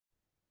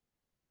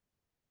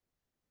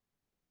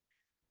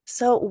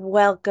So,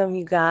 welcome,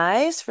 you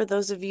guys. For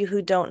those of you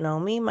who don't know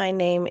me, my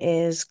name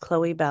is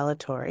Chloe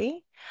Ballatori.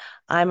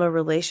 I'm a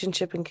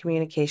relationship and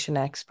communication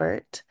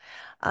expert.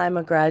 I'm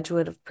a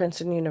graduate of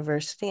Princeton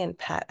University and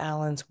Pat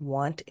Allen's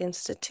Want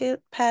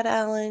Institute. Pat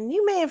Allen,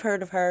 you may have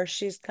heard of her.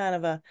 She's kind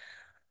of a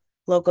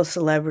local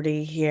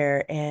celebrity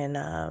here in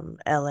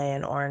LA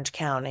and Orange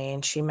County,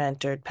 and she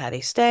mentored Patty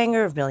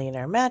Stanger of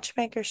Millionaire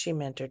Matchmaker. She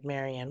mentored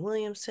Marianne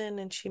Williamson,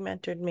 and she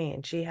mentored me,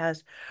 and she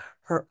has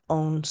her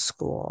own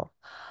school.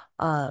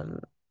 Um,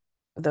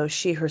 though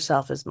she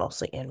herself is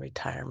mostly in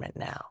retirement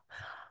now.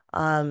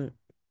 Um,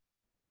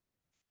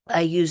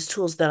 I use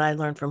tools that I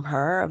learned from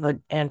her of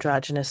an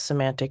androgynous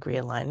semantic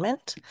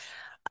realignment.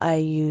 I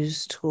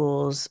use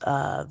tools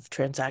of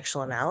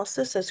transactional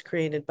analysis as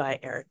created by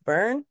Eric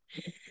Byrne.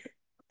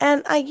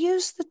 And I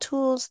use the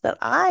tools that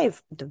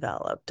I've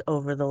developed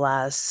over the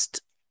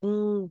last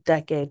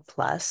decade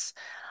plus.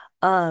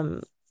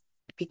 Um,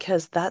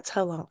 because that's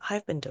how long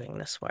I've been doing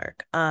this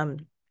work.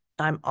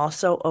 I'm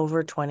also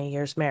over 20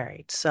 years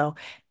married. So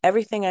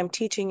everything I'm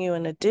teaching you,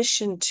 in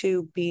addition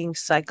to being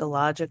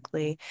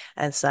psychologically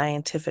and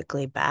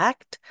scientifically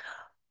backed,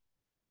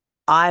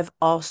 I've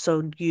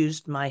also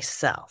used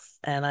myself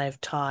and I've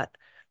taught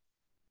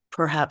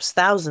perhaps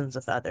thousands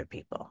of other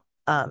people.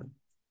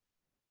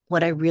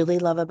 What I really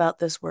love about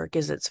this work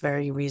is it's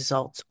very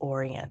results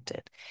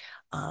oriented.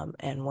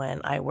 And when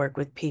I work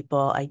with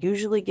people, I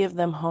usually give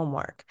them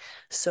homework.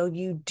 So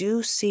you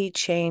do see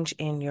change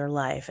in your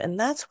life. And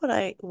that's what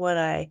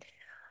I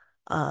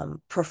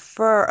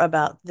prefer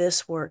about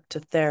this work to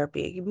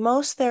therapy.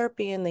 Most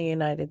therapy in the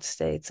United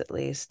States, at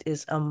least,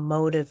 is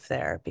emotive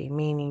therapy,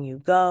 meaning you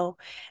go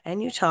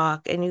and you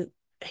talk and you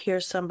hear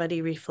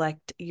somebody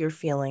reflect your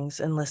feelings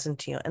and listen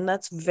to you. And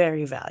that's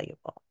very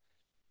valuable,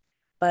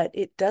 but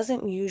it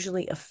doesn't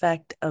usually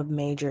affect a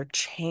major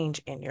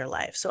change in your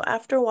life. So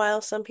after a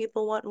while, some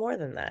people want more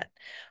than that.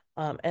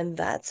 And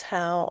that's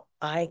how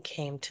I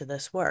came to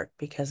this work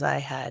because I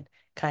had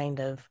kind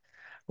of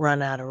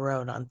run out of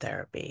road on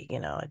therapy.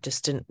 I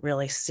just didn't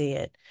really see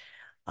it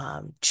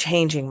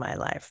changing my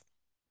life.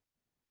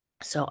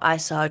 So I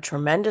saw a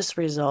tremendous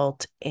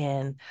result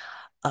in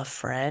a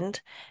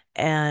friend.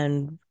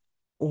 And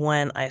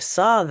when I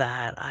saw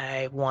that,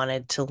 I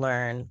wanted to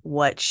learn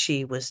what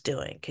she was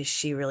doing because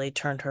she really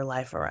turned her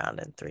life around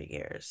in 3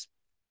 years.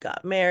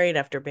 Got married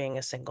after being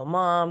a single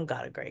mom,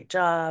 got a great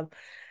job,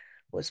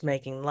 was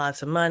making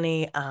lots of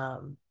money.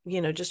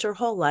 Just her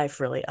whole life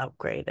really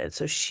upgraded.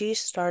 So she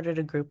started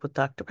a group with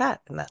Dr.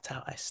 Pat, and that's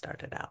how I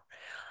started out.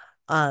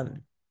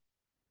 Um,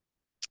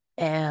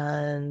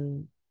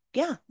 and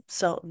yeah,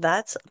 so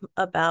that's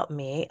about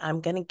me.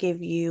 I'm going to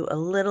give you a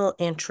little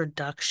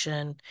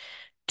introduction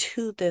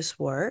to this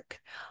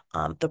work,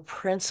 the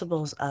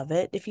principles of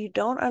it. If you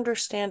don't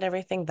understand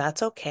everything,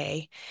 that's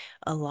okay.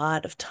 A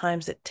lot of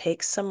times it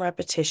takes some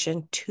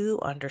repetition to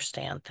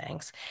understand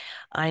things.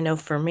 I know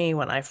for me,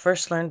 when I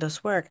first learned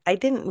this work, I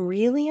didn't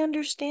really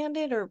understand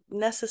it or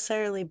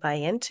necessarily buy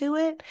into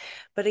it.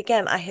 But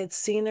again, I had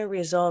seen a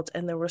result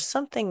and there was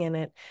something in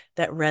it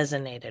that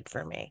resonated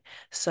for me.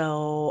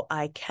 So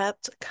I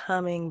kept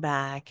coming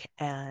back,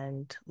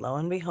 and lo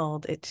and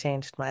behold, it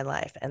changed my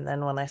life. And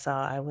then when I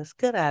saw I was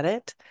good at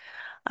it,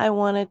 I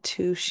wanted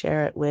to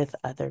share it with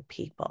other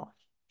people.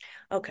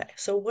 Okay,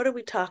 so what are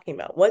we talking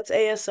about? What's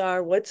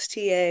ASR? What's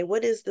TA?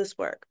 What is this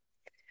work?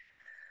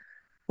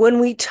 When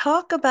we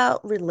talk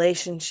about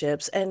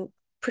relationships, and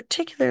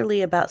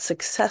particularly about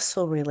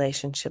successful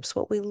relationships,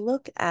 what we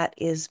look at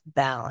is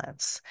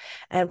balance.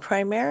 And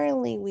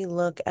primarily, we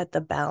look at the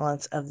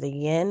balance of the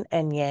yin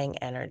and yang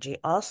energy,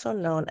 also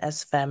known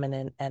as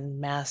feminine and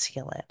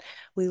masculine.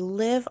 We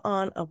live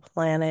on a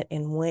planet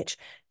in which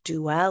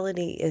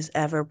duality is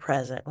ever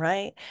present,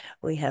 right?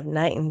 We have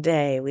night and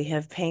day, we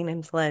have pain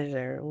and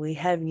pleasure, we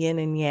have yin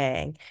and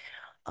yang.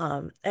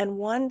 And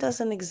one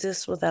doesn't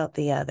exist without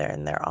the other,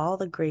 and they're all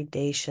the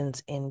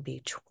gradations in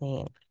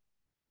between.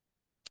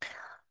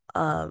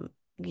 Um,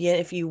 yeah,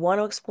 if you want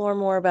to explore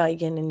more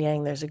about yin and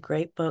yang, there's a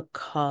great book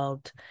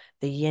called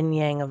The Yin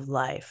Yang of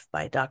Life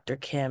by Dr.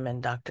 Kim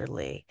and Dr.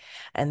 Lee,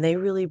 and they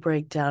really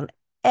break down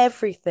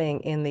everything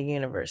in the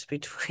universe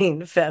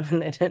between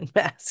feminine and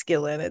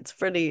masculine. It's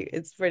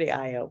pretty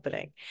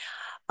eye-opening.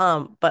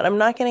 But I'm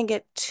not going to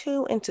get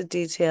too into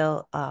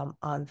detail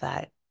on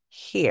that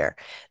here.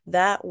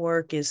 That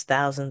work is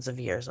thousands of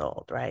years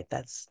old, right?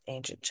 That's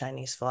ancient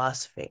Chinese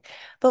philosophy.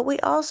 But we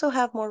also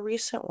have more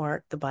recent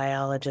work, the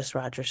biologist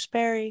Roger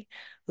Sperry,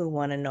 who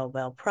won a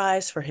Nobel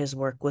Prize for his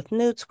work with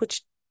newts,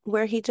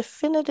 where he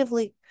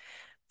definitively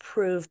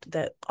proved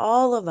that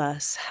all of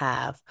us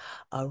have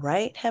a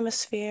right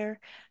hemisphere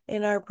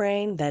in our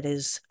brain that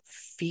is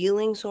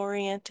feelings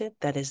oriented,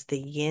 that is the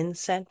yin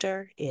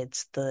center.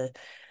 It's the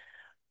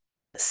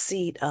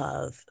seat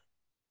of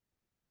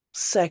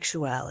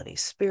sexuality,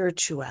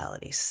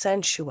 spirituality,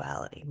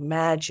 sensuality,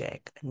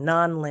 magic,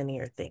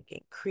 nonlinear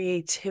thinking,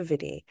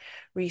 creativity,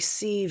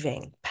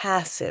 receiving,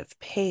 passive,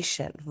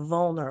 patient,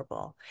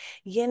 vulnerable.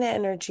 Yin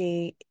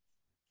energy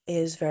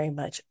is very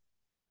much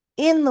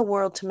in the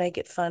world to make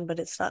it fun, but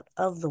it's not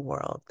of the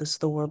world. This is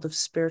the world of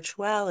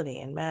spirituality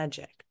and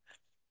magic.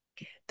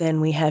 Then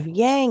we have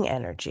yang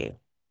energy,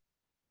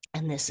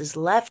 and this is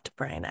left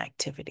brain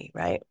activity,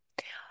 right?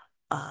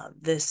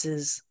 This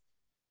is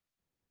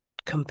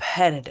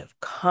competitive,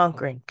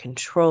 conquering,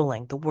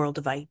 controlling, the world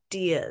of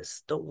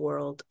ideas, the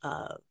world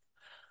of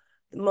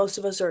most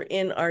of us are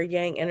in our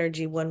yang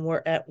energy when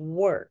we're at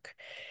work.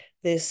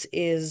 This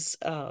is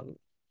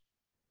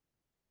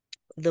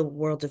the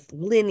world of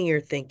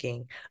linear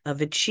thinking,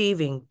 of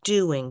achieving,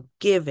 doing,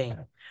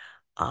 giving,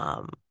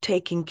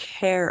 taking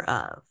care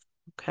of.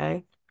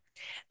 Okay.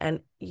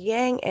 And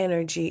yang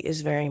energy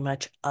is very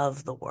much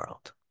of the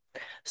world.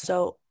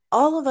 So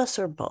all of us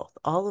are both.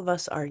 All of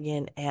us are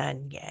yin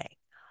and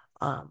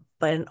yang.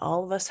 But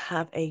all of us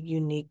have a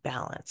unique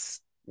balance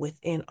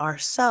within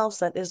ourselves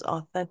that is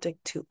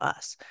authentic to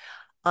us.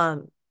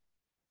 Um,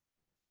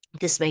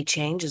 this may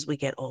change as we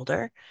get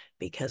older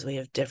because we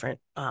have different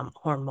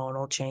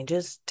hormonal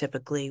changes.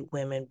 Typically,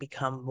 women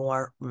become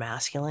more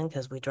masculine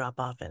because we drop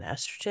off in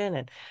estrogen,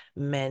 and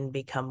men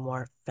become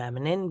more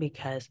feminine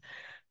because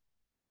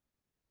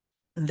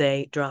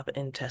they drop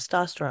in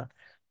testosterone.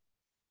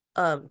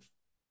 Um,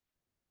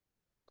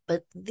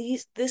 but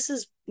this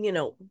is,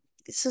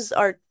 this is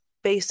our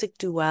basic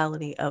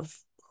duality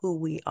of who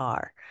we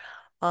are.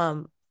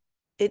 Um,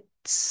 it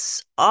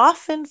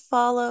often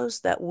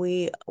follows that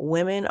we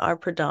women are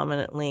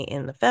predominantly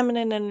in the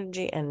feminine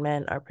energy and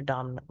men are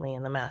predominantly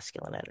in the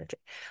masculine energy.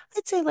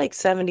 I'd say like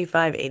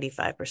 75,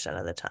 85%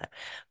 of the time.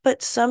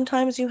 But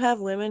sometimes you have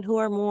women who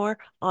are more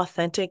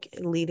authentic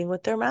leading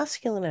with their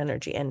masculine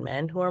energy and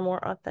men who are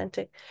more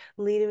authentic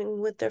leading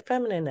with their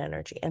feminine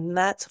energy. And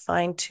that's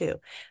fine too.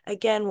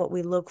 Again, what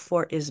we look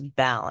for is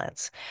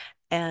balance.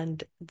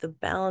 And the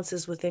balance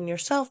is within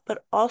yourself,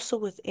 but also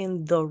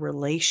within the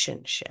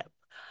relationship.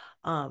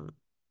 Um,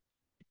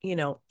 you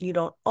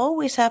don't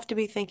always have to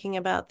be thinking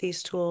about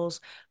these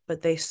tools,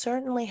 but they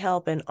certainly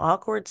help in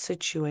awkward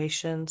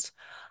situations,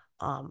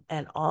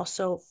 and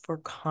also for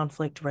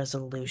conflict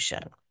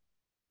resolution.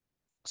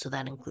 So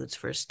that includes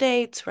first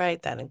dates,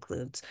 right? That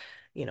includes,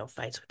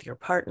 fights with your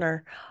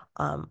partner.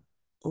 Um,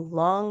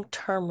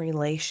 long-term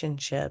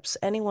relationships,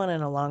 anyone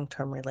in a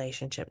long-term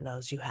relationship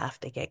knows you have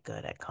to get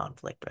good at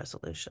conflict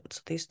resolution.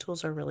 So these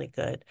tools are really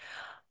good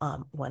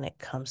when it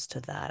comes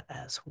to that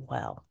as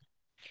well.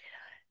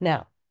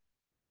 Now,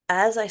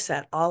 as I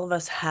said, all of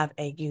us have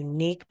a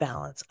unique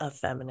balance of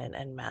feminine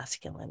and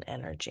masculine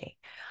energy.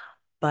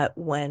 But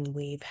when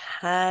we've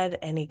had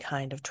any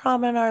kind of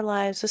trauma in our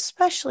lives,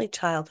 especially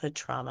childhood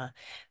trauma,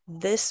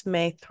 this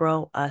may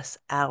throw us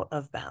out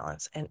of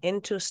balance and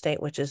into a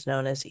state which is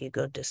known as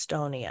ego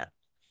dystonia.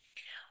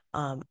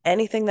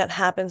 Anything that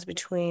happens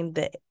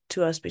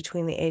to us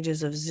between the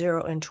ages of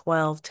 0 and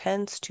 12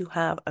 tends to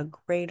have a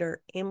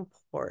greater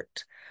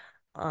import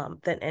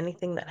than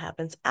anything that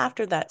happens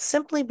after that,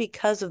 simply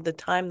because of the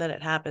time that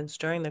it happens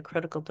during the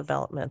critical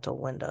developmental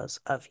windows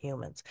of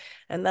humans.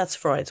 And that's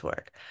Freud's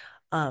work.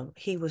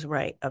 He was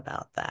right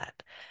about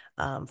that.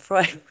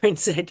 Freud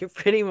said you're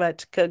pretty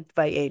much cooked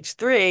by age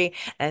 3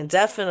 and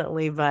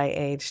definitely by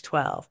age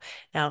 12.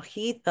 Now,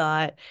 he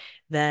thought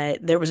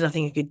that there was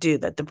nothing you could do,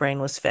 that the brain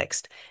was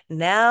fixed.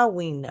 Now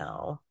we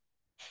know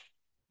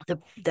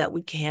that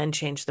we can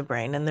change the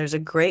brain. And there's a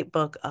great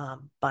book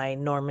by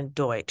Norman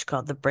Deutsch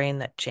called The Brain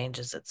That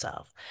Changes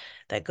Itself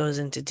that goes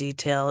into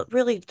detail. It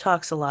really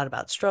talks a lot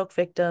about stroke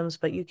victims,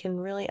 but you can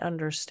really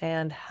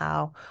understand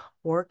how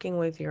working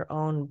with your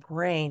own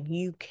brain,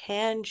 you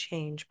can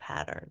change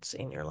patterns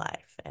in your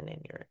life and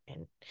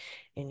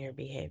in your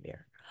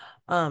behavior.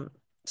 Um,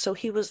 so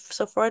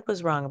Freud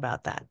was wrong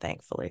about that,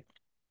 thankfully.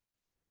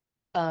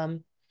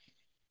 Um,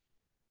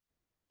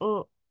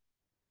 mm,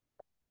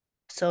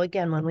 so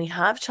again, when we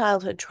have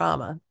childhood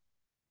trauma,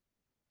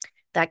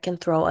 that can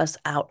throw us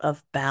out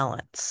of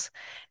balance.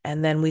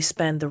 And then we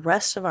spend the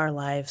rest of our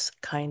lives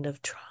kind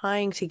of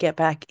trying to get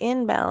back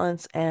in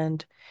balance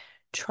and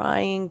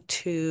trying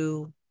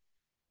to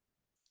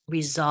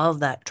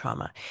resolve that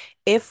trauma.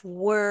 If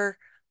we're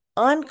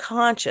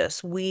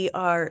unconscious, we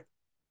are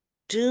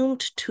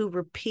doomed to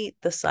repeat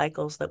the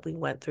cycles that we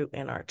went through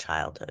in our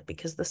childhood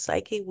because the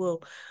psyche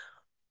will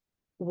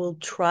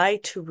try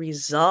to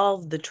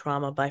resolve the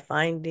trauma by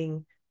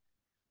finding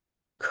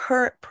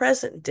current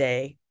present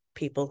day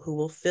people who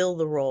will fill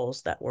the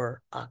roles that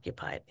were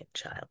occupied in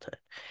childhood.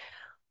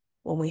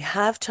 When we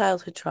have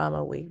childhood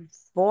trauma, we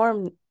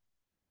form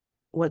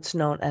what's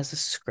known as a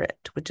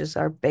script, which is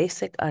our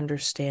basic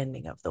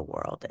understanding of the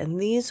world. And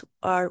these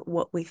are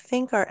what we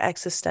think are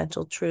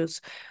existential truths,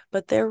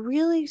 but they're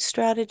really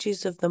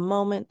strategies of the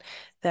moment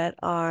that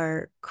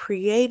are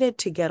created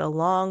to get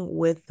along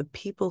with the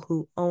people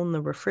who own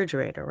the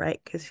refrigerator,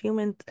 right? Because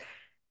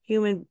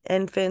human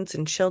infants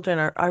and children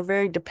are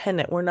very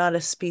dependent. We're not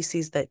a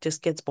species that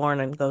just gets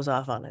born and goes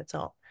off on its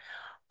own.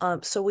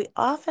 So we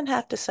often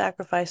have to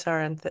sacrifice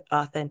our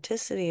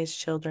authenticity as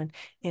children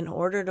in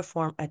order to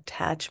form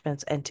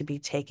attachments and to be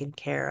taken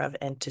care of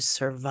and to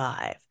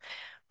survive.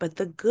 But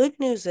the good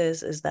news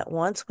is that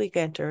once we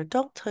enter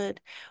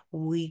adulthood,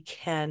 we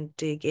can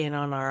dig in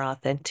on our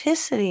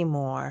authenticity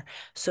more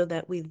so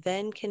that we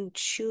then can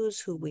choose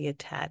who we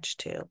attach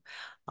to,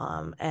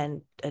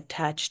 and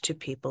attach to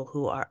people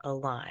who are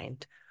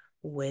aligned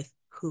with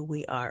who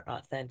we are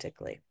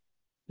authentically.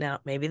 Now,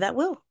 maybe that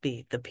will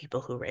be the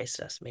people who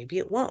raised us. Maybe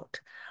it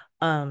won't.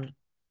 Um,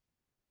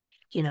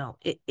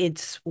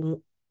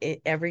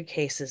 every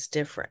case is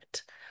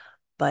different.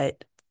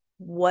 But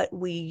what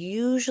we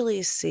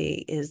usually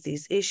see is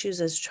these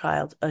issues as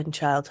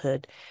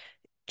childhood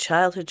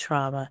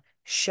trauma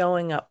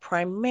showing up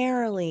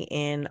primarily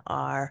in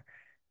our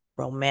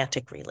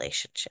romantic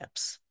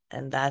relationships.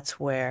 And that's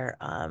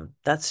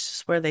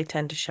just where they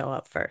tend to show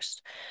up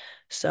first.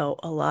 So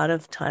a lot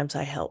of times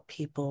I help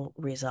people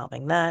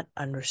resolving that,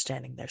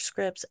 understanding their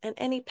scripts and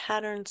any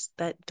patterns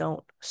that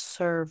don't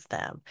serve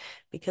them,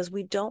 because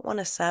we don't want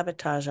to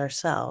sabotage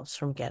ourselves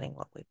from getting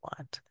what we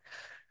want.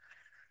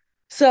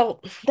 So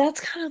that's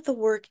kind of the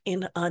work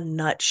in a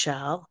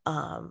nutshell.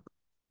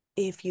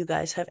 If you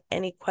guys have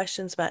any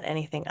questions about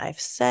anything I've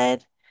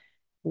said,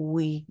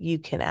 you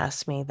can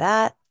ask me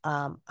that.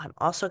 I'm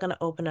also going to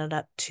open it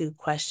up to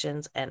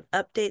questions and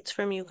updates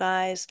from you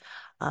guys.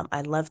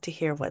 I'd love to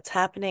hear what's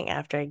happening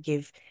after I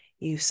give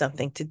you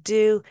something to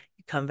do.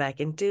 You come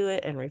back and do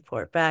it and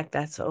report back.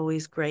 That's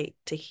always great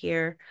to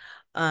hear.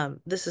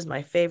 This is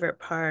my favorite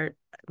part.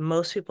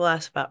 Most people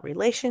ask about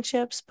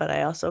relationships, but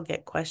I also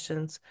get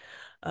questions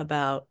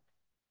about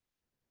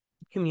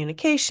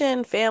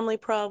communication, family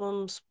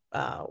problems,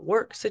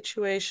 work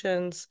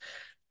situations,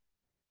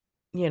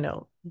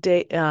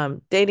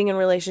 dating and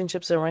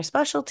relationships are my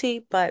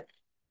specialty, but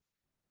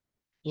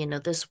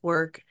this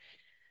work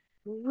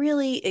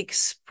really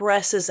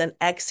expresses and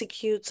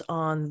executes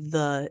on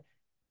the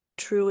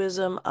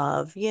truism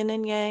of yin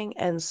and yang.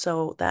 And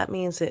so that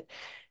means it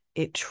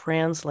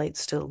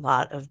translates to a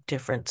lot of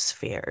different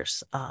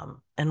spheres.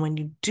 And when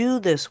you do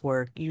this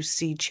work, you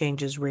see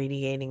changes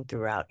radiating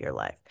throughout your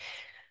life.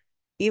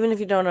 Even if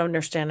you don't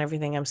understand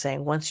everything I'm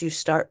saying, once you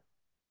start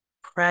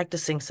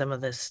practicing some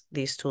of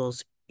these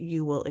tools,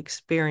 you will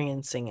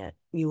experience it,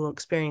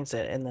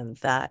 and then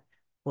that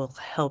will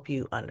help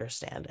you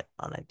understand it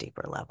on a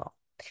deeper level.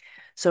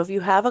 So if you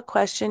have a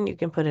question, you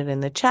can put it in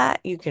the chat,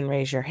 you can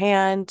raise your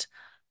hand.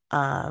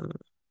 A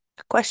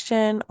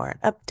question or an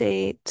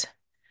update.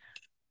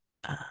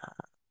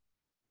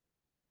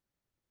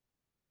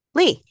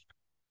 Lee.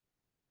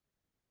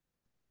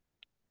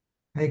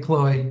 Hey,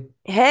 Chloe.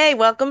 Hey,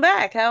 welcome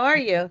back. How are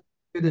you?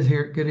 Good to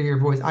hear your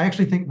voice. I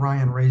actually think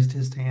Ryan raised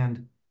his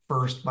hand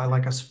first by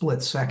like a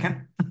split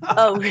second.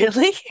 Oh,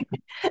 really?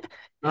 Okay,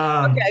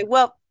 Um,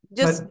 well,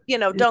 just,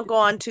 but don't go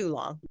on too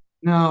long.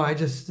 no,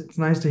 it's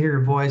nice to hear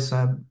your voice.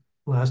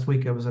 Last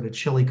week I was at a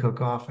chili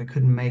cook-off. I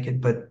couldn't make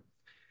it, but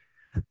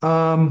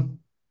um,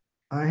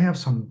 I have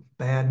some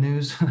bad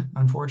news.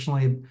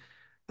 Unfortunately,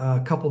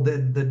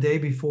 the day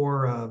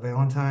before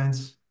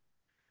Valentine's,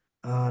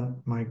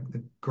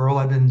 the girl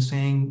I've been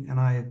seeing and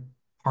I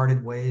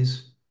parted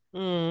ways.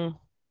 Mm,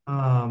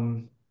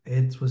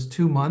 It was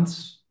 2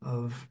 months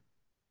of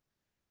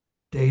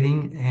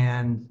dating,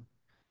 and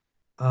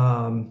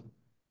um,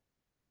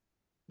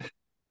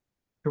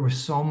 there was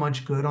so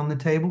much good on the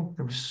table.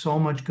 There was so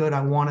much good.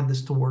 I wanted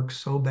this to work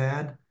so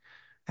bad,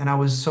 and I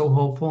was so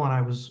hopeful.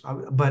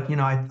 But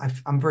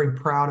I'm very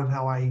proud of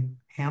how I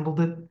handled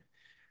it.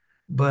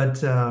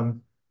 But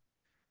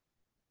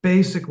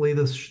basically,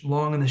 the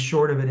long and the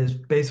short of it is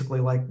basically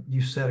like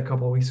you said a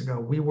couple of weeks ago.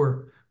 We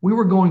were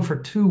going for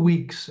 2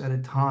 weeks at a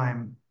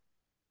time,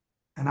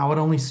 and I would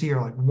only see her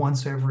like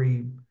once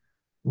every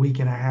week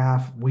and a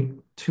half,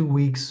 2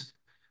 weeks.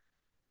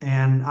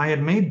 And I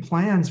had made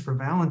plans for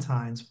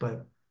Valentine's,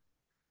 but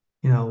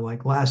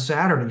like last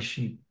Saturday,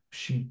 she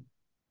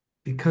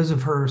because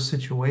of her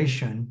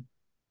situation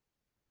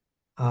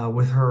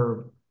with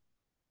her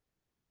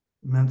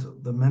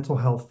mental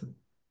health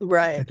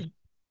right. thing,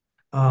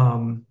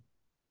 um,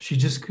 she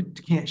just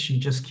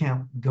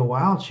can't go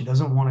out. She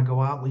doesn't want to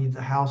go out, leave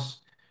the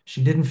house.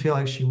 She didn't feel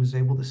like she was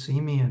able to see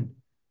me,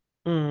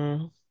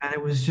 Mm, and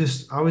it was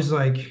just I was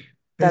like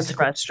that's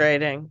basically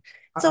frustrating.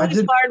 It's I always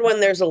did hard when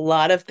there's a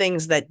lot of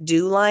things that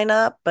do line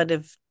up, but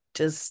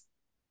just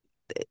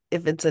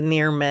if it's a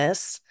near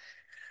miss.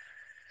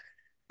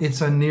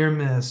 it's a near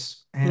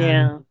miss, and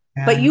Yeah.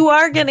 But and you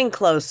are getting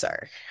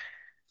closer.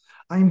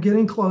 I'm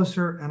getting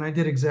closer, and I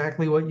did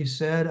exactly what you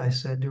said. I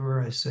said to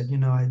her, I said,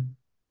 I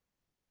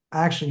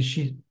actually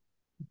she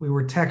we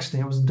were texting.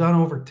 It was done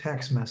over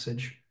text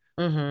message.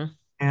 Mm-hmm.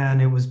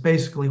 And it was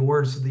basically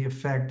words to the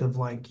effect of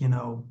like,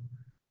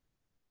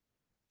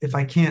 if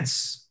I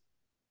can't,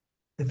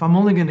 if I'm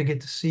only going to get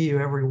to see you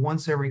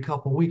every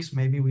couple of weeks,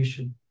 maybe we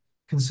should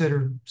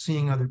consider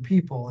seeing other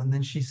people. And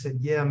then she said,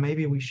 yeah,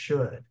 maybe we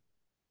should.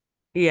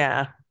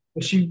 Yeah.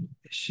 But she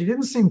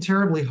didn't seem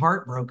terribly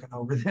heartbroken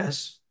over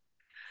this.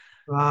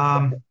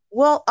 Um,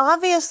 Well,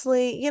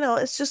 obviously,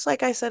 it's just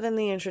like I said in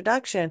the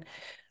introduction,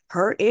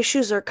 her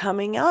issues are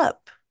coming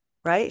up,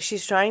 right?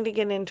 She's trying to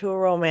get into a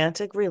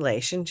romantic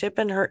relationship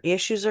and her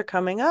issues are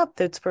coming up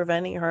that's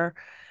preventing her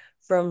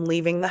from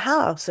leaving the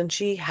house, and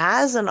she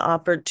has an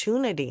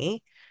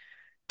opportunity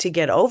to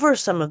get over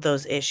some of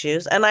those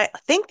issues. And I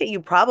think that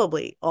you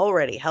probably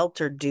already helped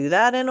her do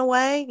that in a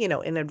way,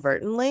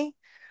 inadvertently.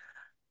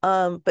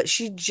 But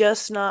she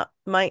just not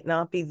might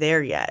not be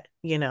there yet,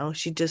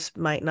 She just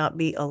might not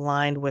be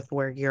aligned with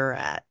where you're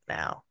at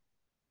now.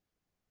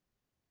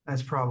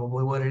 That's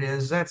probably what it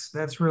is.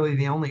 That's really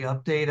the only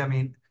update. I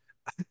mean,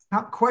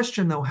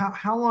 question though,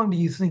 how long do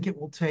you think it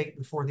will take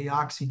before the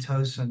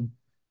oxytocin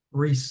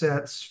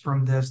resets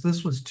from this?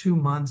 This was 2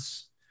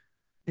 months.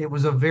 It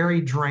was a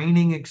very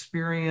draining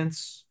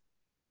experience.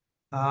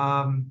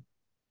 Um,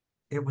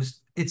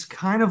 it's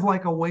kind of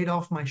like a weight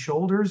off my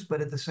shoulders,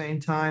 but at the same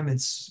time,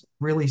 it's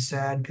really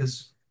sad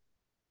because,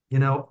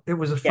 it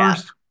was the Yeah.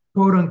 first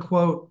quote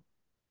unquote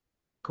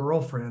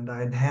girlfriend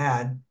I'd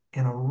had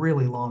in a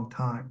really long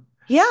time.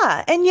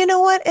 Yeah. And you know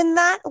what? And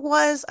I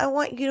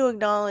want you to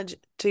acknowledge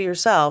to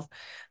yourself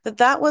that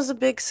that was a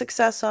big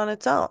success on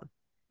its own.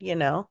 You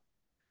know,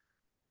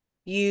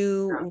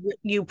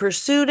 you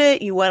pursued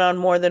it, you went on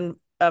more than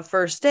a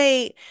first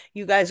date,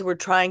 you guys were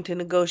trying to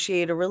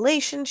negotiate a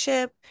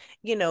relationship,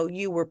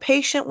 you were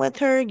patient with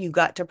her, you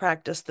got to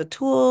practice the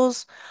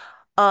tools.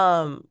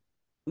 Um,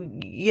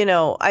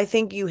 I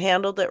think you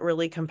handled it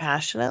really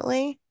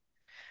compassionately.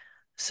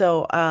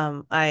 So,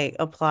 I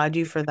applaud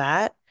you for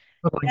that.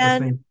 I'd like to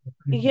And, think.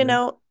 Thank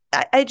you.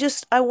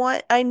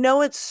 I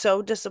know it's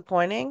so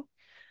disappointing,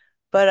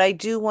 but I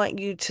do want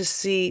you to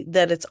see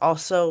that it's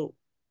also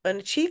an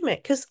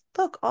achievement. Because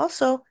look,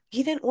 also,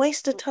 you didn't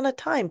waste a ton of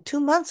time. 2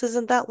 months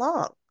isn't that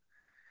long.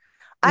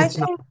 I It's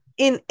not. think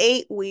in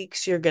 8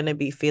 weeks, you're going to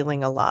be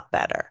feeling a lot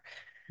better.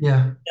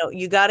 Yeah.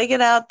 You got to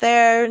get out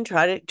there and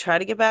try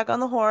to get back on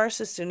the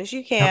horse as soon as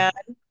you Yep. can.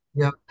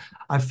 Yep.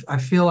 I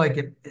feel like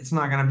it's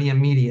not going to be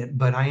immediate,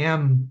 but I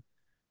am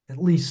at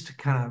least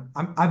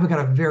I've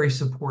got a very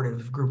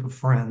supportive group of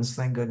friends,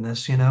 thank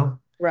goodness,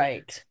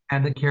 Right.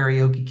 and the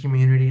karaoke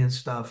community and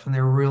stuff, and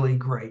they're really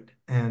great.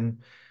 And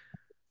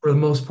for the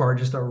most part,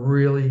 just a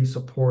really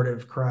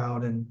supportive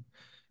crowd. And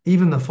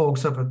even the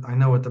folks I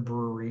know at the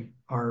brewery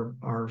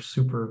are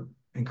super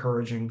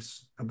encouraging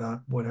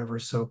about whatever.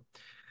 So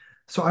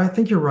I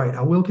think you're right.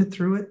 I will get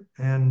through it.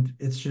 And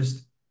it's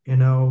just, you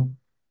know,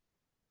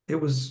 it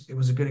was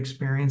a good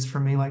experience for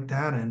me like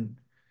that. And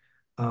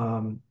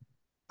um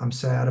I'm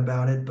sad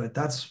about it, but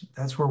that's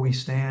where we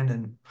stand.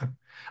 And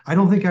I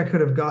don't think I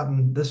could have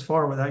gotten this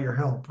far without your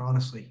help,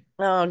 honestly.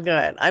 Oh,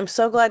 good. I'm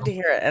so glad to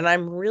hear it. And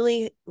I'm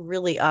really,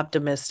 really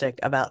optimistic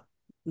about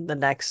the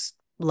next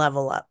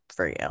level up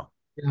for you.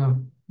 Yeah,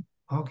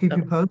 I'll keep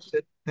you So,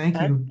 posted. Thank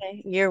you.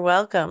 okay. You're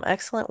welcome.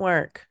 Excellent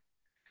work.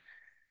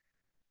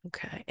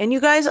 Okay. And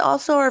you guys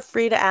also are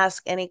free to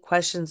ask any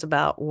questions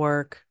about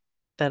work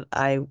that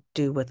I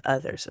do with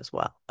others as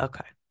well.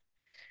 Okay.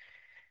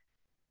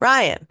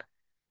 Ryan.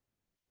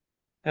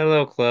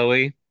 Hello,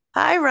 Chloe.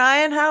 Hi,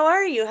 Ryan. How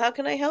are you? How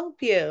can I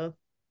help you?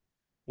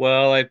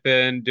 Well, I've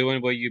been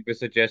doing what you've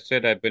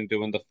suggested. I've been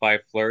doing the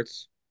five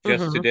flirts.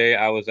 Just Mm-hmm. today,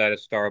 I was at a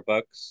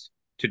Starbucks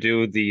to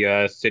do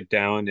the sit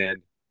down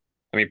and,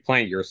 I mean,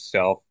 plant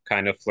yourself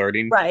kind of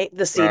flirting, Right.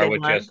 The where I seated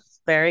was one. just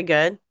Very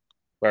good.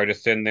 where I was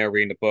just sitting there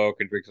reading a book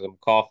and drinking some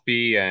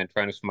coffee and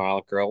trying to smile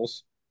at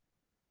girls.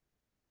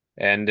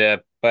 And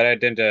but I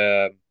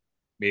didn't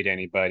meet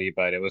anybody,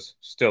 but it was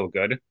still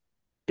good.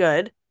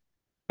 Good.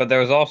 But there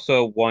was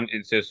also one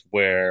instance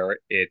where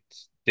it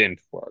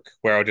didn't work,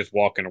 where I was just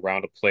walking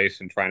around a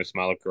place and trying to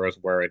smile at girls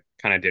where it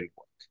kind of didn't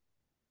work.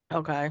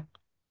 Okay.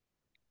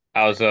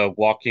 I was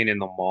walking in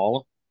the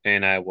mall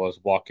and I was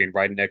walking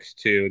right next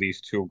to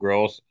these two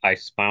girls. I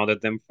smiled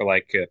at them for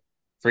like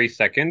 3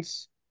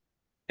 seconds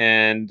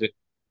and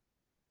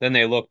then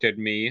they looked at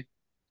me,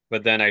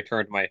 but then I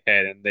turned my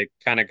head and they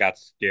kind of got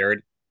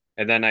scared.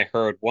 And then I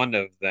heard one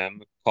of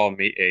them call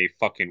me a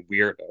fucking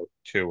weirdo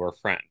to her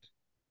friend.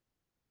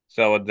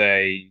 So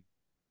they,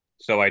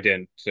 so I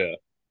didn't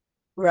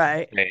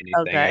Right. say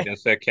anything. I Okay.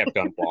 just kept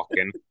on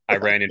walking. I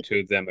ran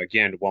into them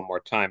again one more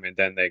time and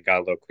then they got a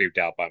little creeped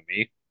out by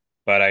me,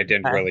 but I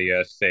didn't Okay. really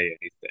say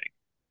anything.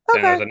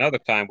 Then there was Okay. another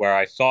time where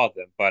I saw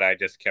them, but I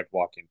just kept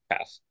walking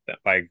past them.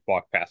 I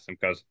walked past them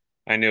because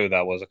I knew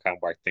that was a kind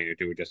of right thing to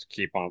do, just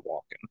keep on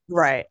walking.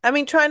 Right. I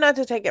mean, try not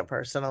to take it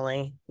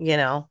personally.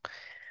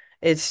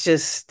 It's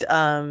just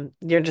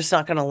you're just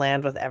not going to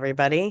land with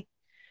everybody.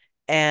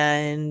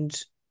 And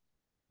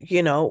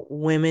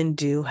women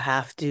do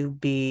have to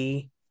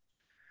be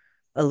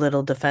a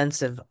little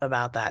defensive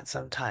about that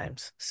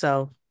sometimes.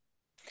 So,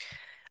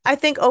 I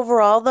think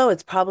overall though,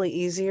 it's probably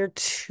easier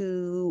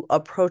to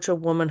approach a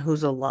woman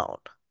who's alone,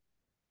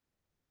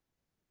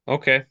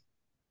 Okay.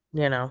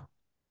 you know.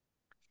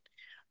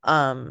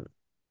 Um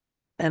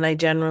And I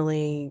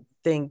generally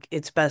think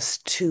it's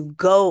best to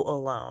go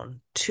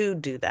alone to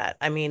do that.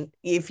 I mean,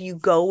 if you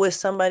go with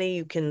somebody,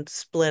 you can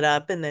split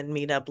up and then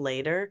meet up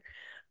later.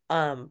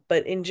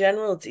 But in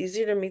general, it's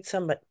easier to meet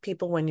some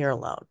people when you're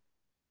alone.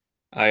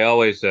 I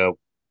always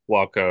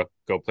walk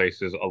go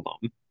places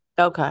alone.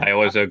 Okay. I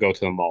always go to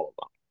the mall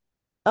alone.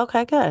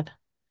 Okay, good.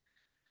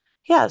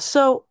 Yeah,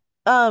 so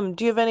Do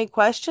you have any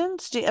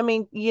questions? I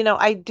mean,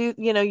 I do,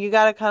 you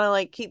got to kind of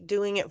like keep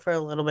doing it for a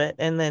little bit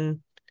and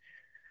then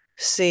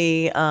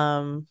see,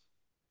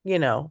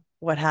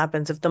 what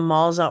happens. If the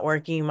mall's not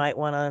working, you might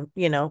want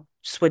to,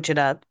 switch it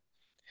up.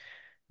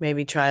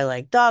 Maybe try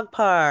like dog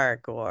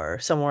park or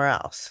somewhere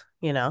else.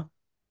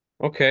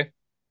 Okay,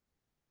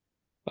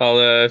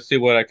 I'll see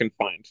what I can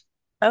find.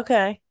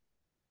 Okay.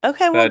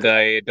 Okay, well, But good.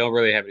 I don't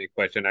really have any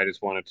question. I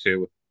just wanted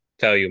to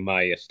tell you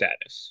my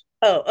status.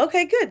 Oh,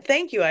 okay, good.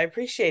 Thank you. I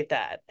appreciate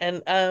that.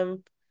 And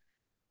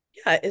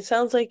yeah, it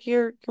sounds like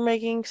you're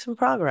making some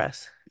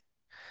progress.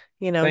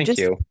 You know, Thank just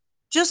you.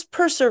 just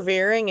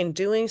persevering and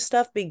doing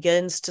stuff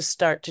begins to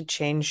start to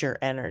change your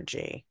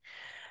energy.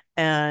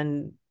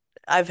 And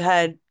I've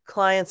had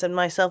clients and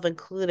myself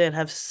included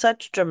have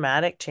such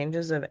dramatic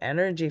changes of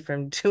energy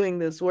from doing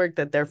this work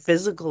that their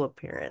physical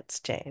appearance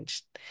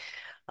changed.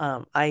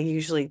 I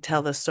usually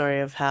tell the story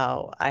of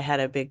how I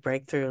had a big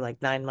breakthrough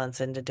like 9 months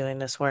into doing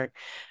this work,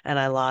 and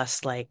I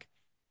lost like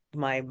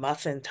my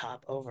muffin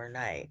top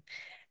overnight.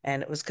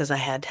 And it was because I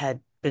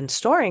had been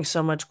storing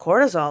so much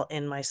cortisol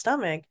in my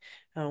stomach.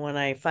 And when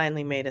I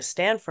finally made a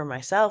stand for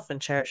myself and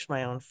cherished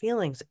my own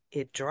feelings,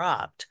 it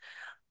dropped.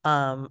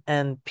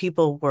 And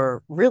people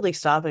were really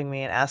stopping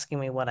me and asking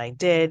me what I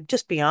did,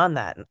 just beyond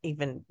that, and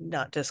even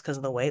not just because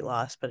of the weight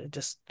loss, but it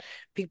just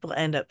people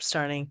end up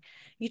starting,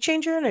 you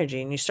change your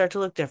energy and you start to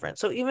look different.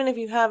 So even if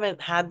you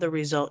haven't had the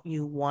result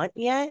you want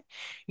yet,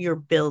 you're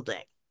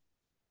building.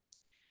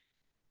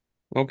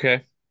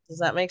 Okay, Does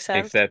that make makes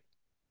sense? that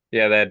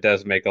yeah, that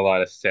does make a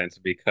lot of sense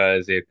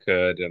because it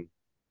could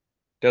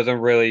doesn't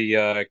really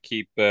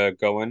keep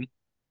going.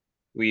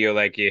 We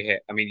like I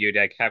mean, you'd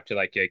like have to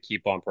like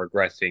keep on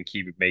progressing,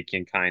 keep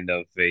making kind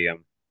of the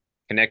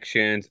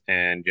connections,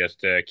 and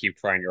just keep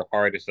trying your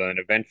hardest, and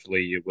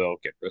eventually you will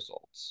get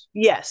results.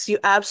 Yes, you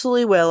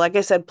absolutely will. Like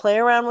I said, play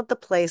around with the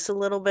place a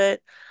little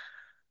bit.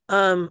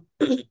 Um,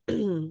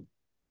 and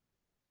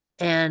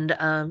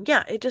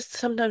yeah, it just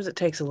sometimes it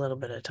takes a little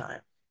bit of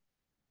time.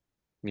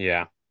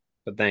 Yeah,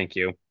 but thank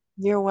you.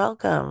 You're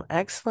welcome.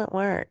 Excellent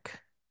work.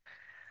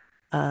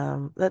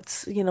 A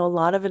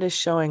lot of it is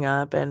showing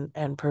up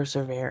and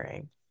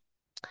persevering.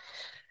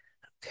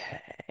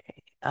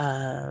 Okay.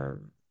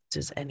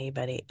 Does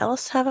anybody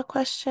else have a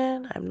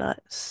question? I'm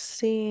not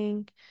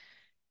seeing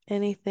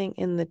anything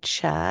in the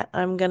chat.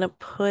 I'm gonna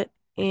put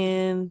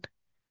in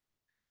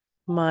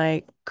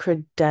my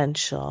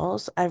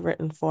credentials. I've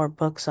written 4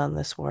 books on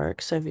this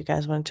work, so if you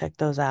guys want to check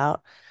those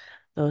out,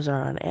 those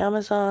are on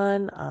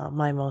Amazon.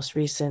 My most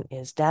recent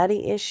is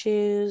Daddy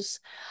Issues.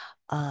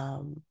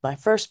 My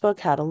first book,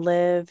 How to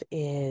Live,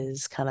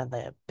 is kind of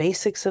the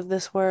basics of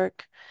this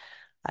work.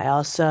 I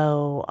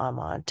also am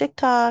on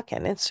TikTok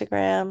and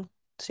Instagram,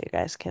 so you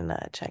guys can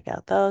check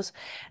out those.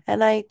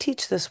 And I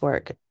teach this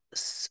work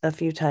a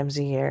few times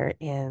a year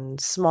in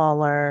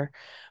smaller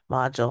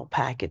module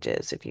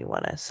packages. If you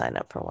want to sign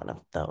up for one of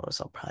those,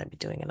 I'll probably be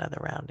doing another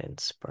round in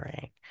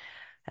spring.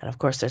 And of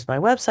course, there's my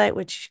website,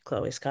 which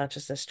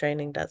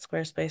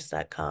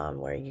chloe'sconsciousnesstraining.squarespace.com,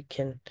 where you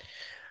can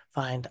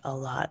find a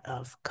lot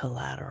of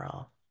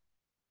collateral.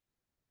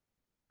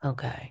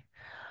 Okay.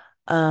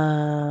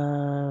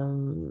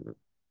 Um,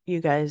 you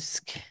guys,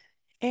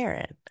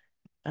 Aaron.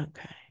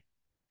 Okay.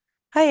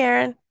 Hi,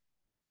 Aaron.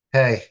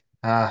 Hey,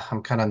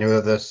 I'm kind of new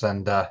to this,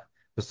 and this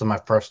is my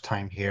first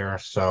time here.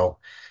 So,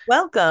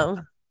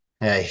 Welcome.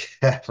 hey,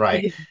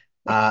 right.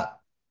 Uh,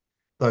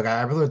 Look,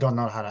 I really don't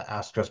know how to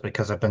ask this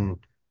because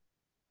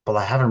well,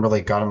 I haven't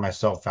really gotten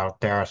myself out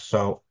there.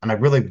 So, and I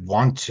really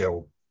want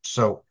to.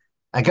 So,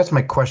 I guess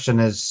my question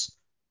is,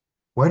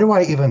 where do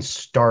I even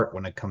start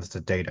when it comes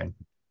to dating?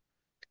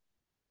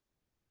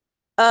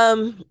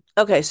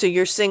 Okay, so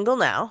you're single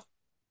now.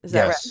 Is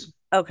that right? Yes.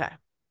 Okay.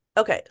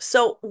 Okay,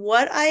 so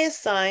what I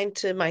assign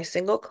to my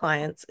single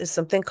clients is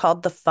something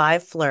called the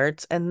 5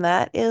 flirts, and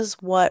that is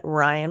what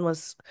Ryan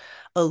was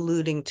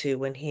alluding to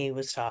when he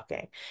was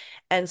talking.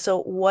 And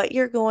so what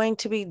you're going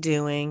to be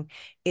doing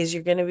is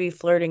you're going to be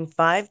flirting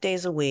 5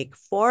 days a week.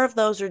 4 of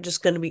those are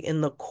just going to be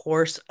in the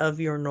course of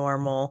your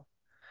normal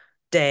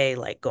day,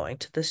 like going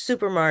to the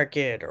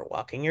supermarket or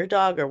walking your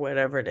dog or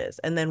whatever it is.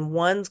 And then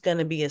one's going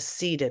to be a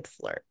seated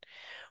flirt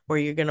where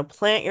you're going to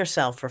plant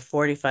yourself for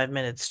 45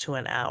 minutes to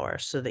an hour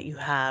so that you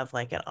have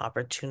like an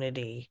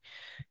opportunity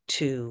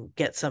to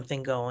get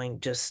something going.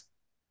 Just,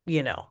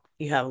 you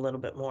have a little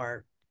bit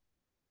more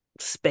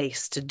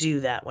space to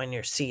do that when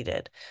you're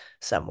seated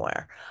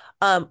somewhere.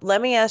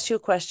 Let me ask you a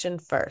question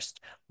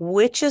first.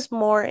 Which is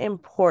more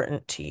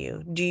important to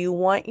you? Do you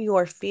want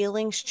your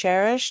feelings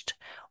cherished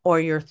or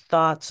your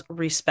thoughts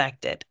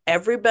respected?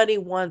 Everybody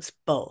wants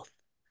both,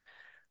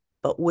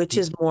 but which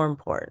is more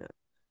important?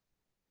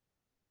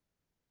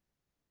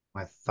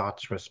 My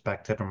thoughts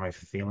respected or my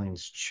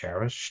feelings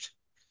cherished?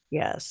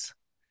 Yes.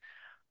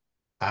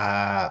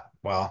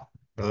 Well,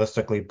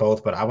 realistically,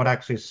 both, but I would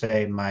actually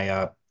say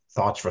my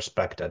thoughts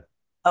respected.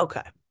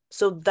 Okay.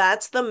 So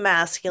that's the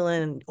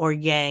masculine or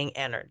yang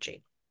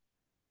energy.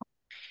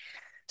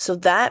 So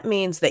that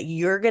means that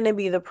you're going to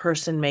be the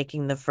person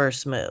making the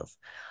first move,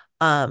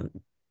 um,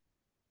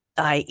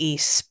 i.e.,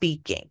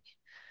 speaking.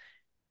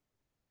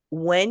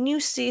 When you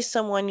see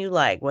someone you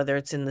like, whether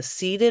it's in the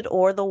seated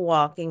or the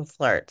walking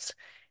flirts,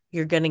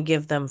 you're going to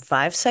give them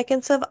 5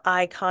 seconds of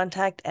eye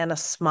contact and a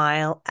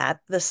smile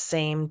at the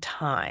same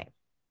time.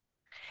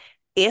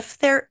 If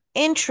they're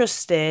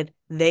interested,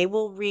 they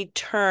will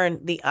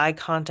return the eye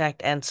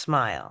contact and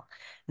smile.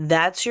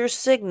 That's your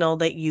signal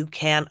that you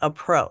can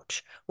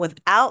approach.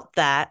 Without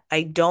that,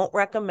 I don't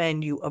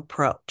recommend you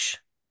approach.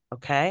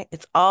 Okay.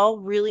 It's all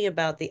really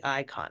about the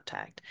eye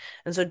contact.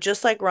 And so,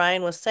 just like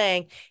Ryan was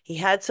saying, he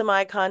had some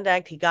eye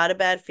contact, he got a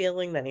bad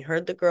feeling, then he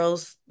heard the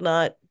girls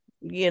not,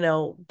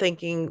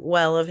 thinking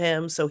well of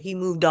him. So he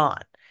moved on.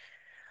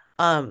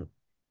 Um,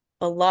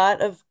 a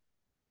lot of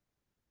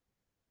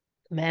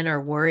men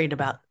are worried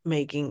about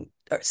making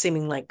or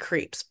seeming like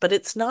creeps, but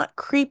it's not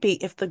creepy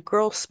if the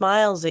girl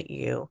smiles at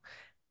you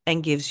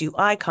and gives you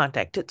eye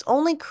contact. It's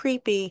only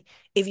creepy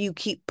if you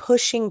keep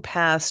pushing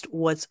past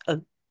what's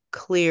a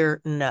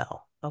clear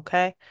no.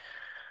 Okay.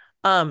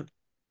 Um,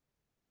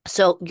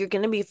 so you're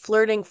going to be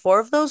flirting four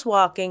of those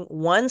walking,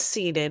 one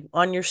seated.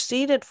 On your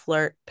seated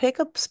flirt, pick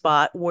a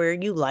spot where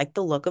you like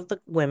the look of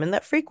the women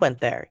that frequent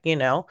there.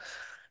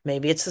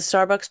 Maybe it's the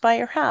Starbucks by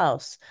your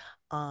house.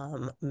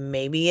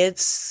 Maybe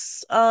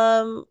it's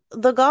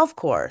the golf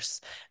course.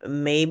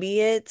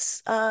 Maybe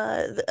it's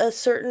a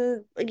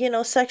certain,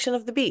 section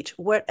of the beach.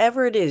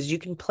 Whatever it is, you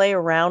can play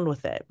around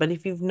with it. But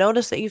if you've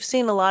noticed that you've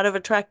seen a lot of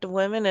attractive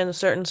women in a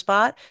certain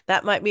spot,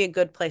 that might be a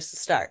good place to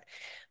start.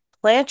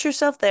 Plant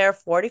yourself there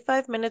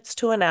 45 minutes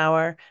to an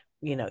hour,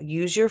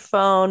 use your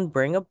phone,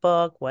 bring a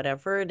book,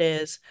 whatever it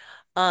is.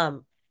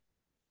 Um,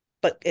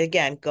 but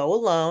again, go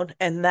alone.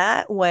 And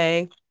that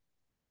way,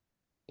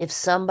 if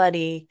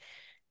somebody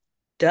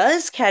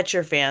does catch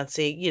your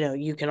fancy,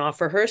 you can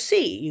offer her a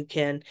seat. You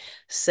can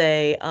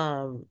say,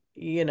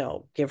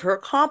 give her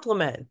a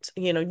compliment.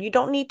 You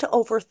don't need to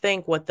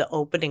overthink what the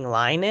opening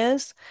line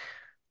is.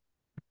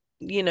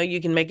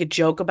 You can make a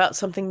joke about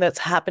something that's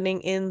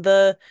happening in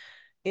the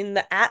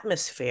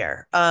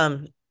atmosphere.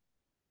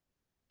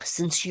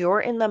 Since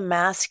you're in the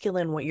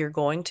masculine, what you're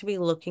going to be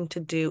looking to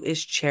do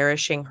is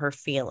cherishing her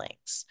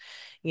feelings.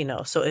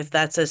 So if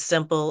that's as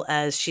simple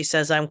as she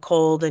says, I'm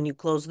cold, and you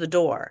close the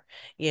door,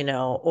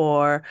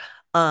 or,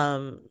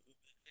 um,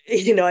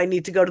 I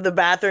need to go to the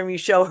bathroom, you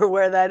show her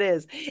where that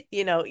is.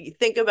 You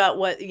think about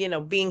what,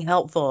 being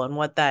helpful and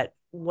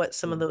what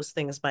some of those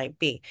things might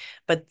be.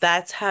 But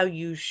that's how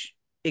you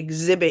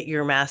exhibit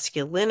your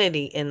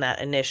masculinity in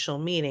that initial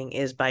meeting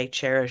is by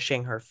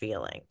cherishing her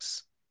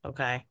feelings.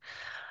 Okay.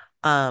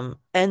 And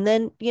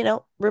then,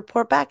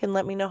 report back and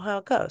let me know how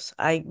it goes.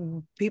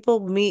 People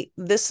meet,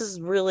 this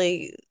is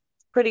really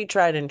pretty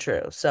tried and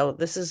true. So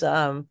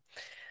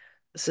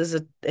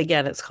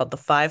again, it's called the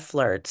five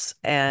flirts,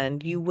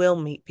 and you will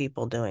meet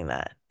people doing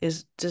that.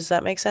 Does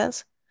that make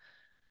sense?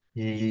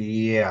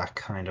 Yeah,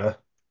 kind of.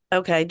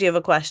 Okay. Do you have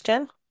a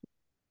question?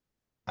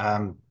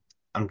 Um,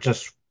 I'm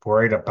just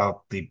worried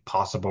about the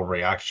possible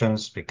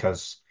reactions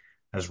because,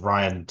 as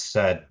Ryan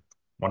said,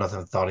 one of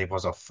them thought he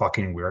was a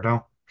fucking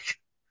weirdo.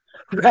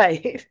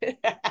 Right.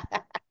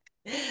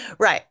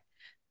 Right.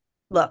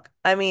 Look,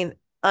 I mean,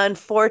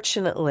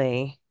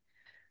 unfortunately,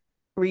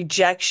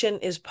 rejection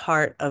is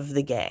part of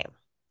the game,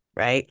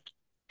 right?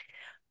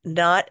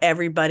 Not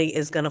everybody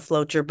is going to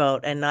float your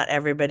boat, and not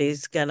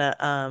everybody's going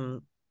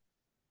to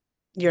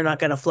you're not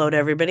going to float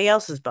everybody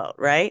else's boat,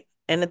 right?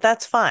 And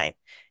that's fine.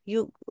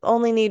 You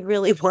only need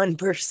really one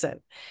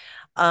person.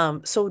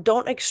 So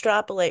don't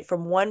extrapolate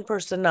from one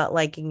person not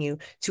liking you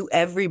to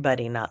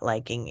everybody not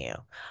liking you.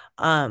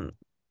 Um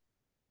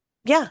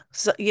yeah,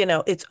 so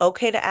it's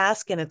okay to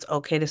ask and it's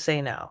okay to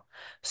say no.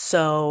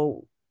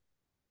 So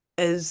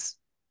as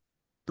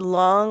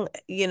long,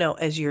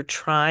 as you're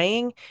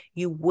trying,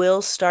 you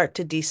will start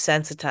to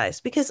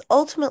desensitize because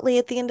ultimately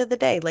at the end of the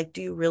day, like,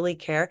 do you really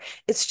care?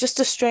 It's just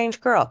a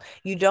strange girl.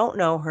 You don't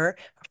know her.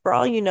 For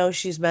all you know,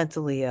 she's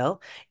mentally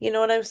ill. You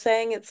know what I'm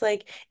saying? It's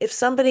like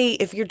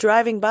if you're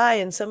driving by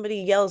and somebody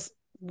yells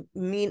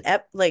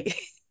like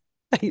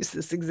I use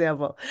this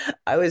example.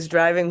 I was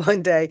driving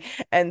one day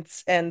and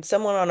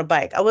someone on a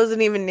bike. I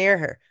wasn't even near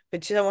her,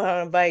 but someone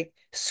on a bike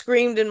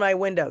screamed in my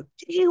window,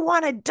 "Do you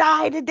want to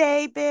die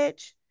today,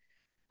 bitch?"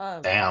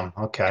 Um, Damn,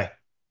 okay.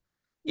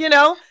 you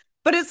know,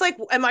 but it's like,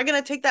 am I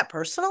gonna take that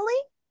personally?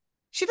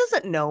 She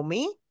doesn't know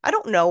me. I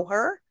don't know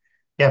her.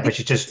 Yeah, You but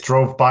she just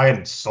drove by and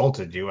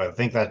insulted you. I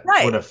think that would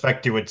Right.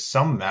 affect you in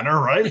some manner,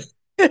 right?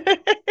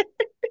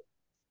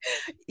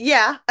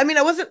 Yeah. I mean,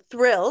 I wasn't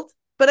thrilled,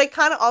 but I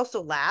kind of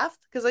also laughed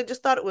because I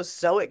just thought it was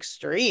so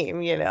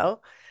extreme.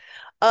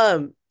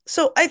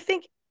 So I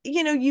think,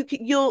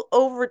 you'll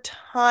over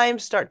time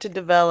start to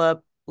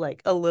develop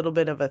like a little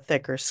bit of a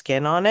thicker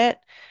skin on it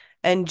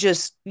and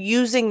just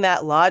using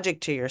that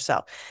logic to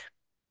yourself.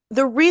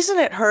 The reason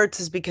it hurts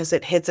is because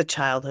it hits a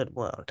childhood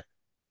wound.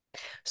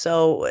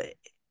 So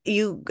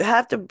you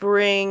have to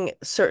bring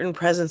certain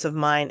presence of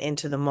mind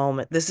into the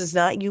moment. This is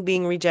not you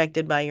being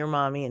rejected by your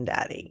mommy and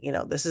daddy.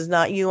 This is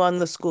not you on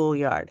the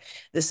schoolyard.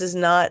 This is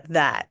not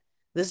that.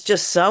 This is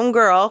just some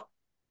girl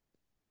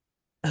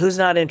who's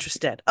not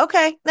interested.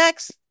 Okay,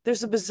 next.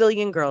 There's a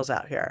bazillion girls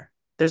out here.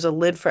 There's a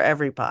lid for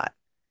every pot,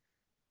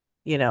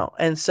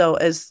 and so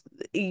as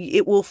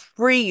it will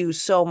free you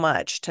so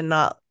much to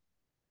not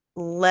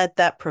let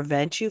that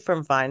prevent you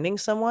from finding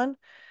someone,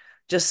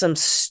 just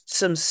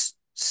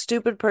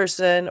stupid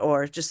person,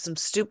 or just some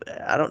stupid,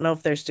 I don't know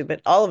if they're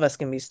stupid. All of us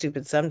can be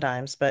stupid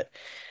sometimes, but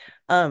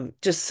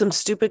just some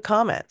stupid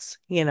comments.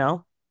 Yeah,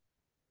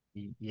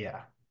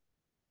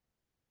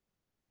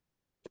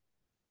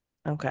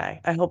 Okay.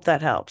 I hope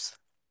that helps.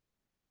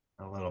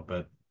 a little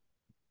bit.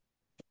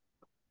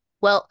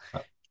 Well, Uh,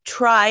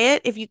 try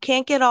it. If you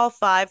can't get all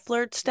five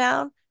flirts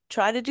down,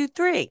 try to do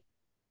three,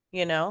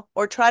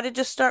 or try to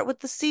just start with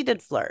the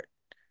seated flirt,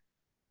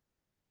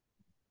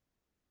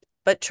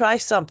 but try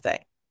something,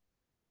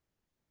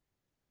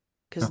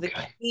 because the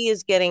Okay. key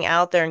is getting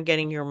out there and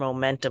getting your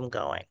momentum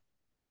going.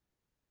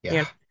 Yeah,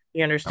 You,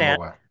 you I'm understand?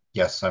 aware.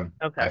 Yes, Okay.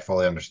 I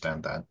fully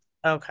understand that.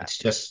 Okay. It's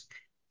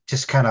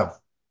just kind of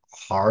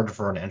hard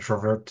for an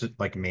introvert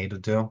like me to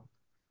do.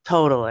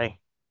 Totally.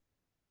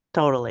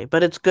 Totally.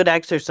 But it's good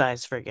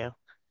exercise for you.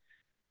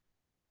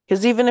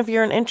 Because even if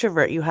you're an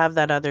introvert, you have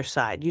that other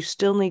side. You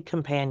still need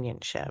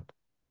companionship.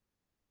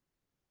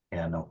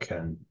 Yeah, no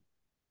kidding.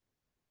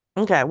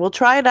 Okay. Well,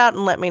 try it out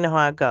and let me know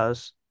how it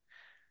goes.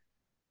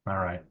 All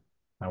right.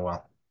 I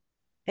will.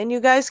 And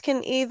you guys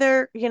can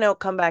either,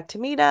 come back to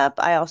Meetup.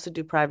 I also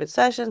do private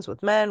sessions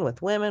with men,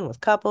 with women, with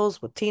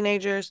couples, with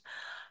teenagers.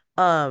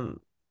 Um,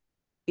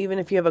 Even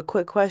if you have a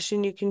quick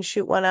question, you can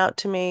shoot one out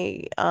to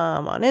me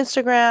on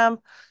Instagram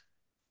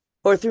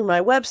or through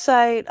my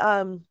website.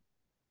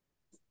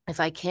 If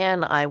I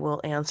can, I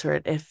will answer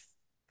it. If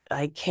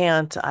I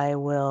can't, I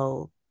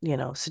will,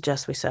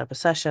 suggest we set up a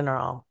session, or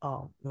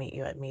I'll meet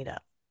you at Meetup.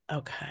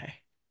 Okay.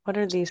 What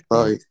are these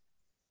for you?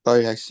 Oh,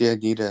 I see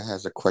Anita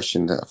has a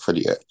question for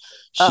the.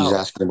 She's Oh,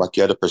 asking about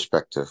the other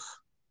perspective.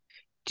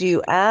 do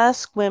you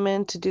ask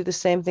women to do the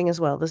same thing as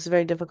well? This is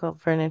very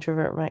difficult for an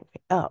introvert, might be.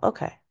 Oh,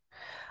 okay.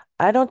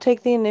 I don't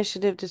take the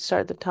initiative to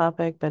start the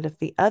topic, but if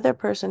the other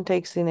person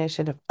takes the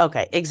initiative,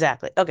 okay,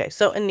 exactly. Okay,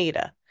 so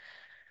Anita,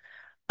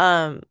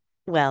 um,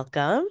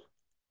 welcome.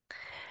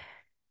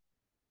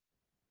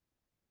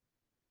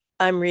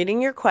 I'm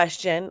reading your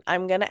question.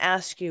 I'm going to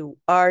ask you,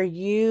 are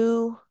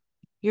you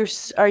in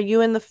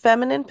the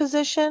feminine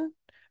position?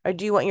 Or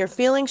do you want your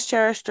feelings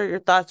cherished or your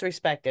thoughts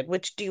respected?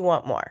 Which do you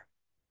want more?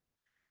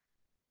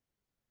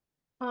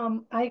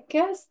 I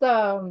guess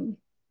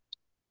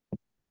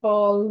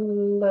for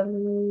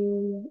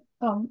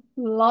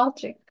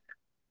logic,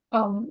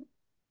 um,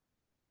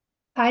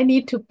 I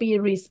need to be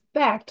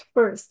respect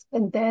first,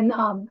 and then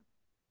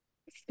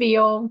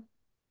feel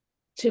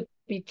to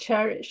be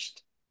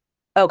cherished.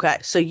 Okay,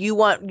 so you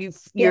want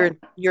Yeah.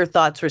 your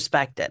thoughts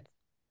respected.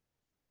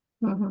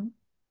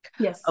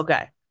 Yes.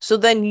 Okay. So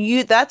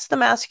then that's the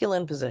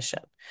masculine position.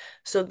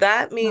 So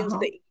that means Uh-huh.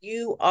 that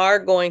you are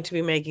going to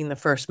be making the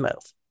first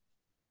move.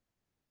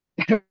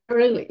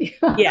 Really.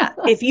 Yeah.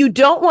 If you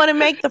don't want to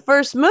make the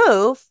first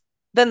move,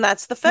 then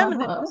that's the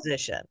feminine Uh-huh.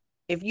 position.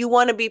 If you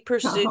want to be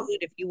pursued, Uh-huh.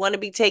 if you want to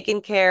be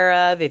taken care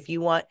of, if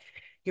you want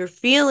your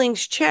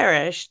feelings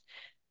cherished,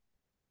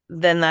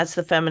 then that's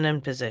the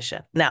feminine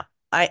position. Now,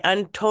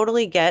 I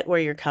totally get where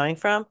you're coming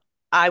from.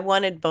 I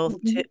wanted both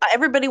to, Mhm.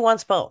 everybody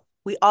wants both.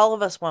 All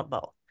of us want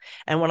both.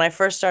 And when I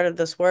first started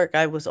this work,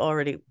 I was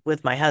already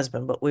with my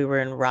husband, but we were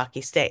in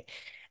Rocky State.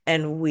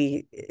 And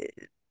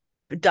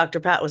Dr.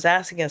 Pat was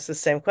asking us the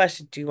same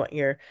question. Do you want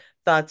your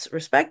thoughts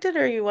respected,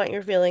 or you want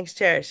your feelings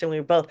cherished? And we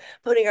were both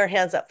putting our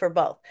hands up for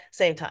both,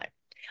 same time.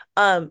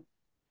 Um,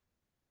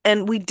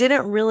 and we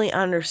didn't really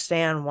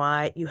understand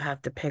why you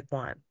have to pick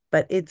one.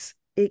 But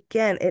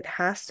again, it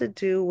has to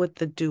do with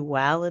the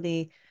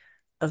duality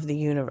of the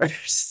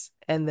universe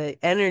and the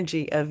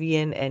energy of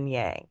yin and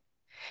yang.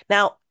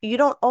 Now, you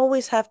don't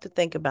always have to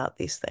think about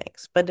these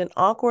things, but in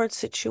awkward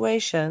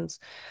situations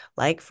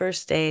like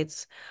first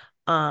dates,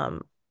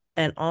 um,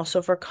 and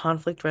also for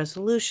conflict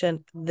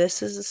resolution,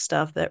 this is the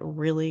stuff that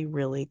really,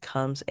 really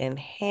comes in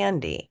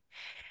handy.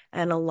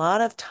 And a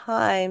lot of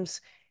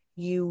times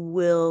you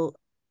will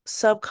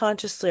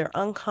subconsciously or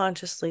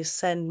unconsciously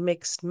send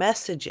mixed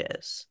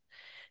messages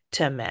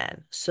to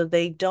men. So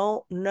they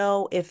don't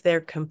know if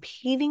they're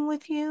competing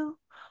with you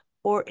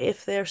or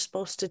if they're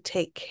supposed to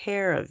take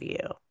care of you.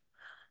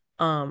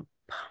 Um,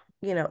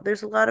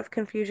 there's a lot of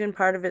confusion.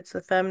 Part of it's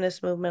the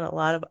feminist movement. A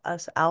lot of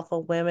us alpha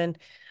women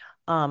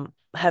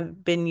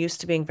have been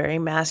used to being very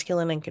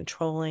masculine and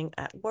controlling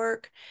at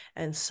work.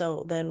 And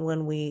so then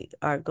when we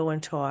are go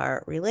into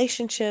our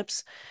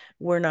relationships,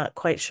 we're not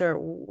quite sure,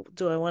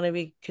 do I want to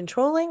be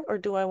controlling or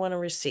do I want to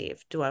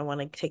receive? Do I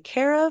want to take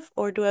care of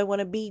or do I want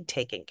to be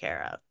taken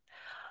care of?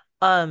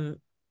 Um,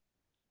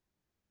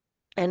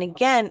 and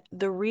again,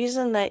 the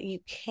reason that you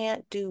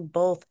can't do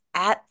both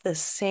at the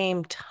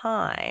same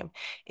time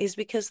is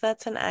because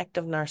that's an act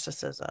of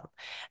narcissism.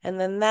 And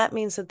then that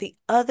means that the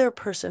other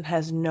person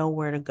has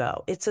nowhere to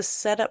go. It's a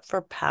setup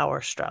for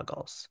power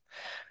struggles.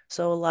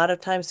 So a lot of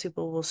times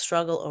people will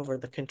struggle over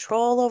the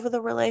control over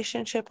the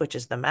relationship, which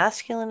is the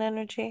masculine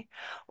energy,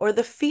 or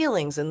the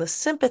feelings and the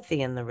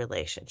sympathy in the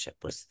relationship,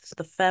 which is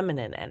the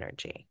feminine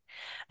energy.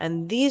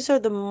 And these are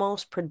the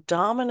most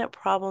predominant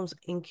problems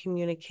in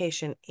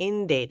communication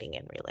in dating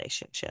and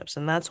relationships.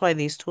 And that's why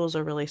these tools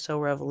are really so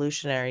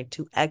revolutionary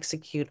to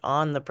execute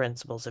on the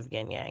principles of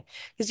yin yang.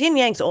 Because yin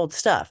yang's old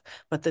stuff,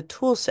 but the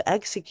tools to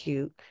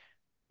execute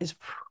is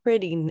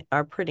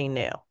pretty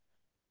new.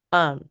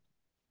 Um,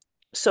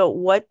 so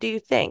what do you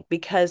think?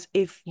 Because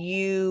if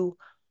you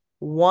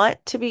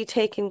want to be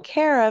taken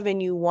care of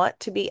and you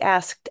want to be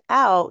asked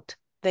out,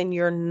 then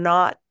you're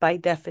not by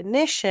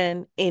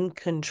definition in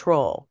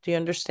control. Do you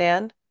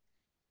understand?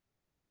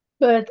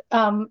 But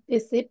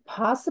is it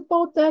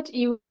possible that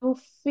you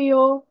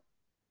feel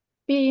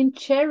being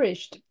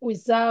cherished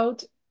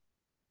without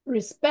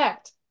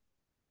respect?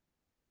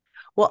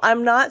 Well,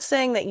 I'm not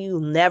saying that you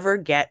never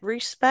get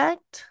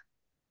respect.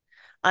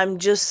 I'm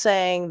just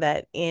saying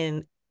that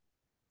in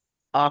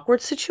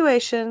awkward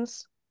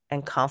situations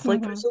and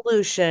conflict Mm-hmm.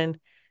 resolution,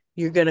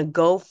 you're going to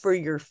go for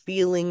your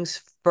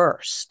feelings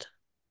first.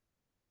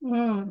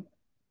 Mm.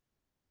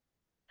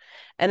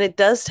 And it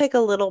does take a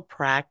little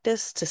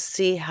practice to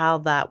see how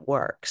that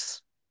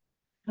works.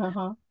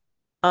 Uh-huh.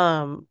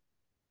 Um,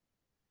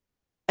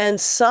 and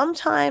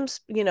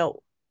sometimes,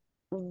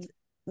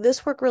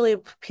 this work really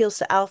appeals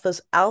to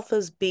alphas,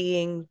 alphas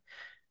being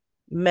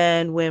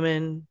men,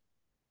 women,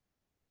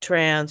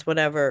 trans,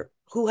 whatever,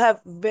 who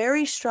have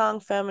very strong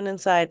feminine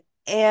side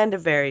and a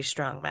very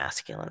strong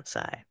masculine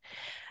side.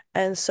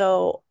 And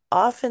so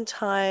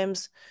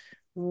oftentimes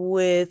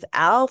with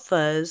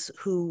alphas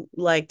who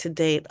like to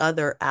date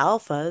other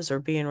alphas or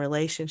be in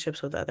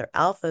relationships with other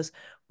alphas,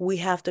 we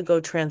have to go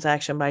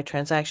transaction by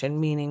transaction,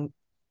 meaning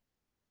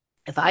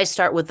if I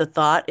start with the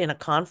thought in a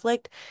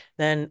conflict,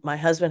 then my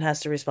husband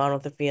has to respond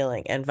with a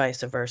feeling and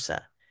vice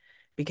versa.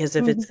 Because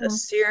if it's a Mm-hmm.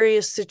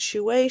 serious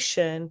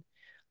situation,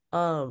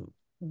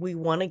 we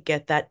want to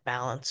get that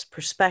balanced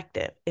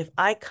perspective. If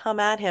I come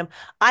at him,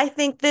 I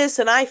think this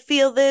and I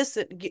feel this,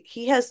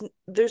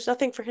 there's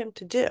nothing for him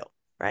to do,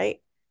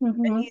 right?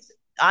 And Mm-hmm.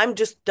 I'm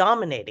just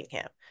dominating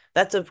him.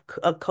 That's a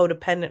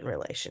codependent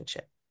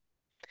relationship.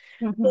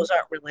 Mm-hmm. Those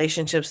aren't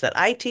relationships that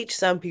I teach.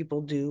 Some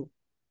people do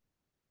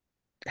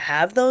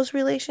have those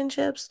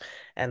relationships,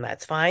 and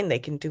that's fine. They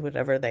can do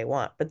whatever they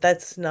want, but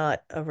that's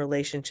not a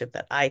relationship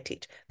that I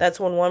teach. That's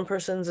when one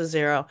person's a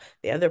 0,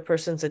 the other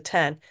person's a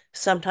 10.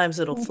 Sometimes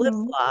it'll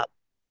Mm-hmm. flip-flop,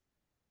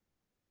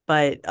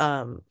 but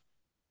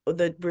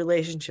the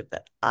relationship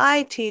that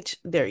I teach,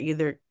 they're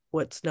either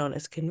what's known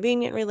as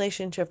convenient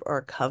relationship or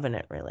a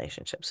covenant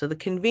relationship. So the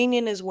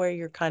convenient is where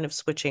you're kind of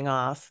switching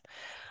off.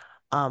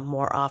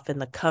 More often,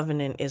 the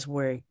covenant is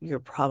where you're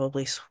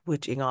probably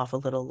switching off a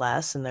little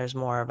less, and there's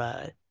more of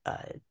a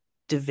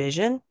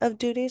division of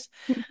duties.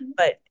 Mm-hmm.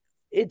 But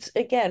it's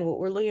again, what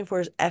we're looking for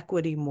is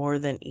equity more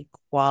than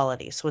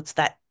equality. So it's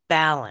that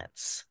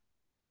balance.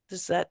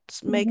 Does that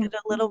make it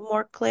a Mm-hmm. little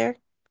more clear?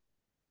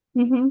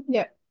 Mm-hmm.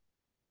 Yeah.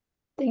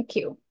 Thank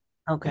you.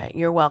 Okay,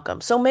 you're welcome.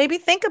 So maybe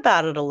think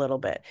about it a little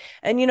bit.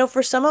 And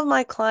for some of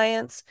my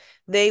clients,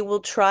 they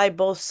will try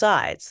both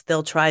sides.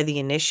 They'll try the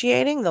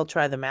initiating, they'll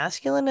try the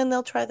masculine, and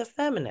they'll try the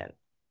feminine.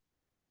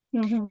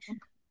 Mm-hmm.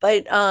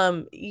 But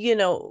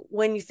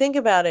when you think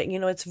about it,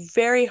 it's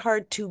very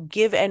hard to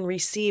give and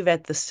receive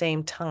at the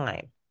same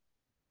time,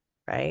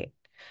 right?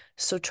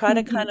 So try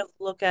to kind Mm-hmm. of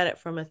look at it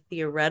from a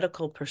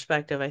theoretical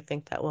perspective. I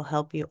think that will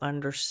help you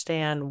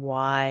understand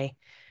why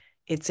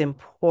it's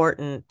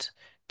important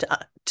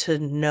to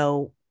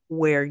know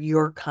where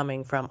you're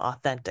coming from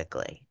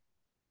authentically.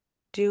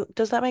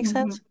 Does that make Mm-hmm.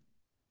 sense?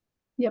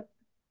 Yep.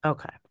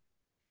 Okay.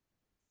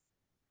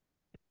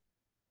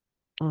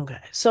 Okay.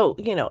 So,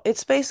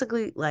 it's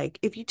basically like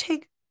if you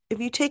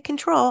take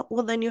control,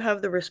 well then you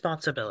have the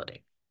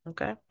responsibility.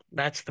 Okay?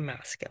 That's the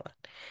masculine.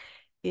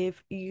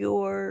 If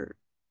you're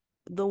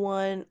the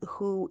one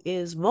who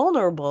is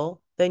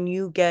vulnerable, then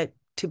you get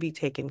to be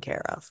taken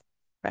care of,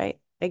 right?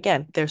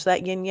 Again, there's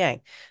that yin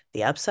yang,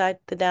 the upside,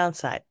 the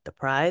downside, the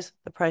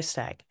price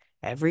tag.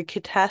 Every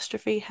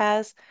catastrophe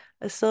has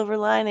a silver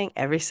lining,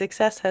 every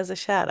success has a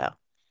shadow.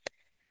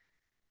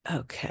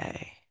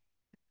 Okay.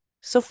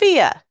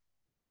 Sophia.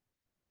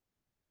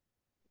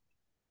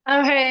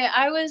 Okay,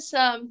 I was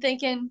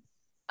thinking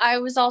I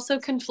was also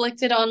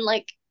conflicted on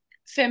like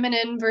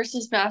feminine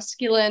versus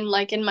masculine,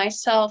 like in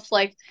myself.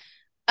 Like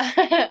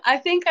I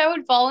think I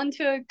would fall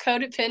into a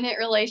codependent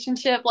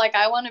relationship. Like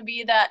I want to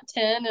be that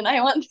 10 and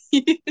I want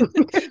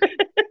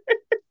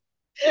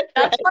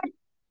that's Right. why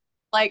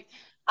like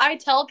I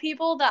tell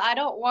people that I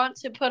don't want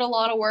to put a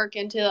lot of work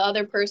into the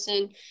other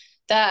person,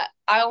 that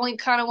I only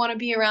kind of want to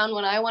be around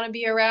when I want to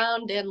be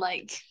around and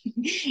like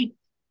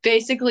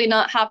basically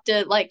not have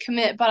to like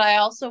commit, but I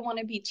also want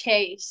to be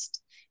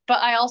chased.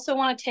 But I also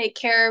want to take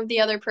care of the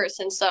other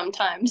person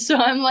sometimes. So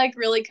I'm like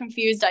really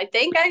confused. I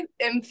think I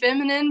am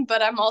feminine,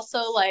 but I'm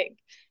also like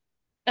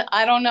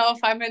I don't know if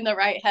I'm in the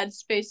right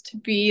headspace to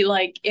be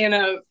like in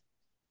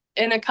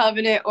a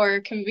covenant or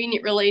a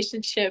convenient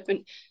relationship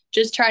and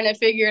just trying to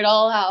figure it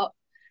all out.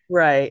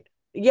 Right.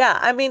 Yeah,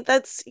 I mean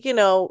that's,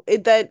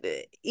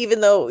 that even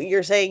though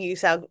you're saying you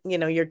sound,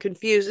 you're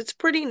confused, it's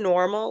pretty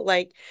normal.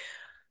 Like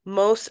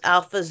most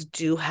alphas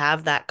do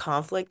have that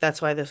conflict.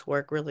 That's why this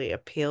work really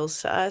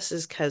appeals to us,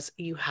 is because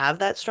you have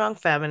that strong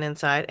feminine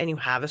side and you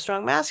have a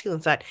strong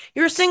masculine side.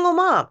 You're a single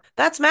mom.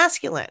 That's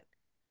masculine.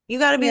 You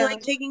got to be Yeah.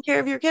 like taking care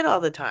of your kid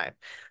all the time.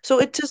 So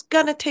it's just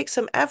gonna take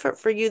some effort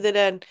for you to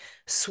then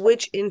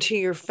switch into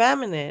your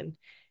feminine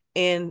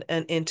in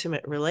an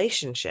intimate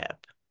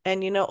relationship.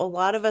 And a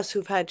lot of us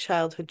who've had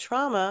childhood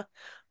trauma,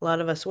 a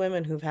lot of us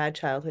women who've had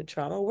childhood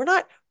trauma, we're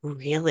not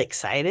really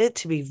excited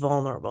to be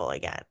vulnerable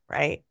again,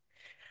 right?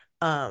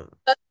 Um,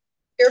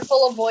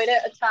 Fearful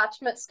avoidant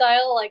attachment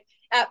style. Like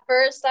at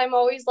first, I'm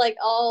always like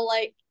all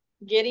like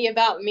giddy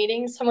about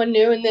meeting someone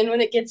new, and then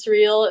when it gets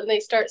real and they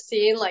start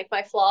seeing like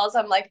my flaws,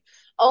 I'm like,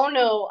 oh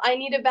no, I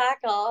need to back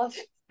off.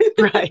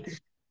 right.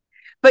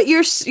 But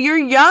you're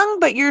young,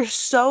 but you're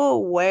so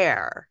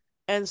aware.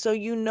 And so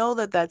you know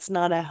that that's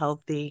not a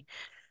healthy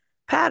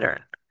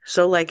pattern.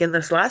 So like in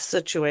this last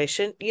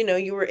situation,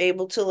 you were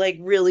able to like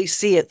really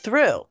see it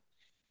through.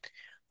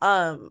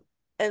 Um,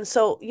 and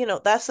so,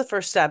 that's the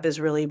first step, is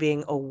really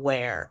being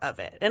aware of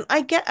it. And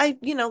like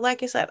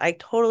I said, I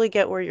totally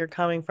get where you're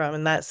coming from.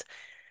 And that's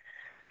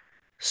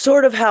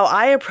sort of how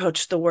I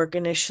approached the work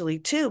initially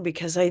too,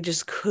 because I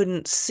just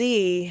couldn't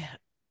see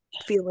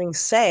feeling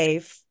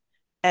safe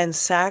and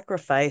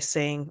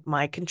sacrificing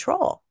my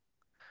control,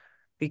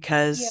 Yeah.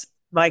 because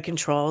my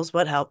control is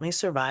what helped me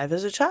survive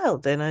as a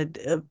child in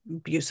a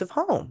abusive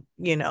home.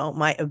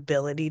 My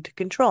ability to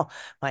control,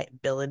 my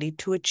ability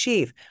to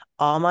achieve,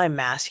 all my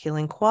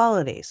masculine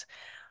qualities.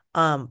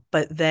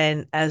 But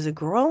then as a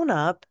grown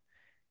up,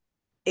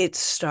 it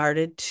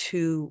started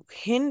to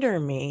hinder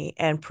me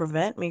and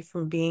prevent me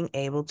from being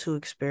able to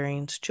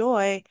experience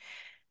joy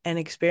and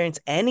experience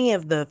any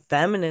of the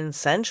feminine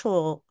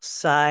sensual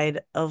side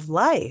of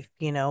life,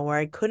 where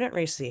I couldn't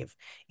receive,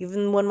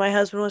 even when my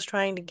husband was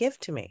trying to give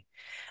to me.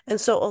 And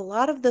so a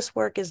lot of this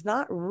work is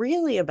not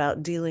really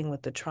about dealing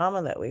with the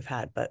trauma that we've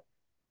had, but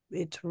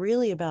it's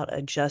really about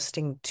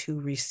adjusting to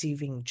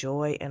receiving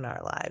joy in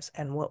our lives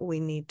and what we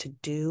need to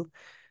do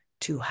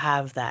to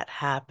have that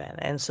happen.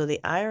 And so the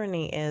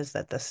irony is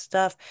that the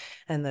stuff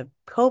and the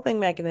coping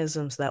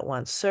mechanisms that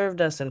once served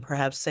us and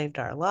perhaps saved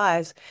our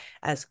lives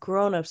as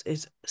grown-ups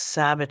is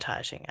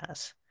sabotaging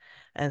us.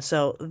 And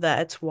so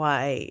that's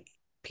why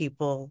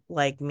people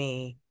like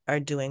me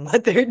are doing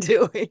what they're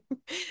doing,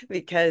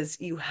 because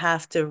you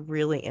have to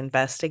really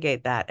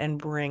investigate that and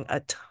bring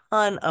a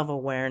ton of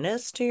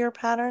awareness to your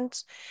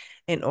patterns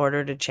in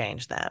order to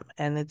change them.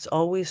 And it's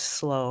always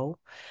slow.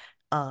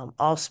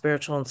 All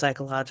spiritual and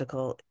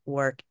psychological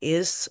work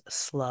is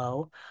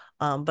slow,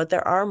 but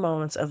there are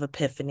moments of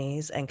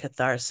epiphanies and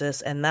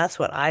catharsis, and that's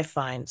what I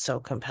find so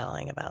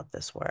compelling about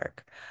this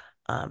work.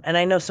 And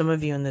I know some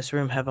of you in this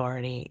room have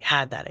already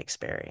had that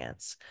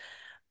experience.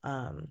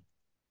 Um,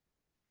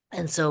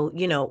 and so,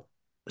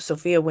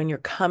 Sophia, when you're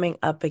coming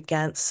up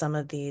against some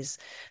of these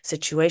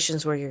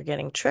situations where you're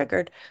getting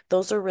triggered,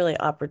 those are really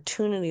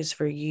opportunities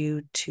for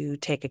you to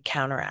take a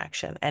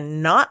counteraction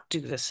and not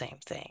do the same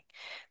thing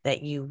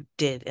that you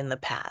did in the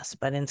past,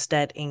 but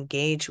instead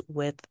engage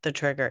with the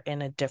trigger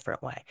in a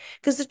different way.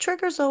 Because the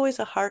trigger is always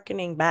a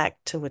hearkening back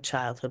to a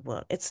childhood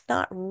wound. It's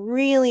not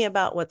really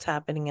about what's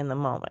happening in the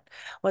moment.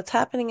 What's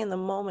happening in the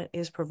moment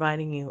is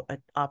providing you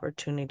an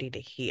opportunity to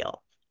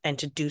heal and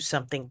to do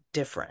something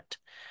different.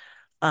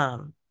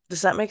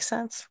 Does that make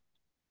sense?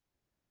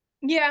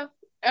 Yeah.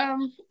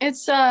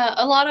 It's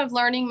a lot of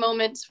learning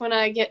moments when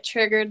I get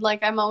triggered.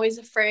 Like I'm always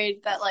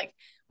afraid that like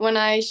when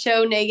I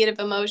show negative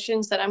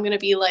emotions that I'm gonna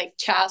be like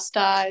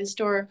chastised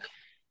or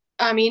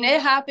I mean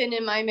it happened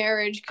in my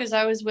marriage because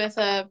I was with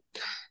a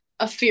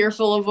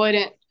fearful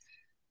avoidant.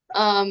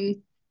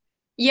 Um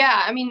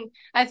yeah, I mean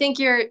I think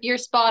you're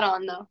spot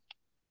on though.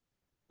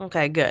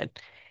 Okay, good.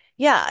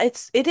 Yeah,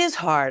 it is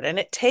hard, and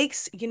it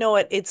takes,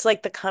 it's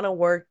like the kind of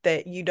work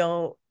that you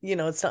don't,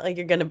 it's not like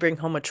you're gonna bring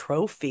home a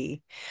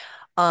trophy.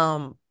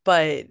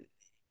 But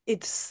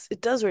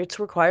it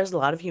requires a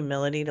lot of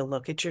humility to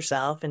look at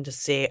yourself and to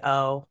see,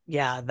 oh,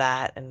 yeah,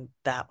 that and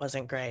that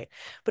wasn't great.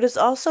 But it's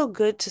also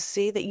good to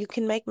see that you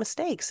can make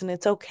mistakes and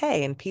it's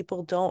okay. And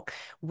people don't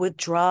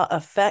withdraw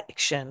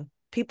affection.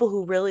 People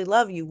who really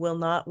love you will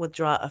not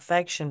withdraw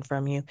affection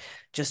from you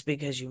just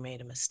because you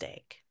made a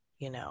mistake.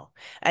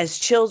 As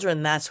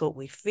children, that's what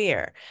we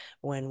fear.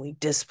 When we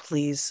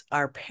displease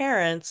our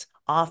parents,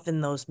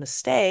 often those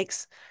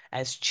mistakes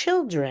as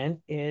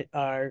children, it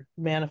are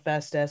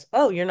manifest as,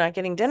 oh, you're not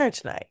getting dinner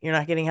tonight. You're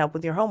not getting help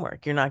with your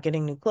homework. You're not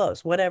getting new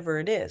clothes, whatever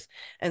it is.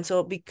 And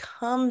so it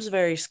becomes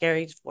very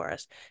scary for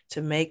us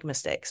to make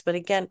mistakes. But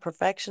again,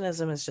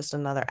 perfectionism is just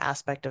another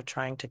aspect of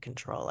trying to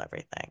control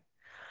everything.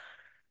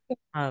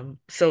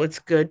 So it's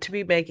good to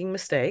be making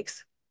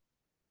mistakes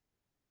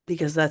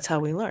because that's how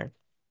we learn.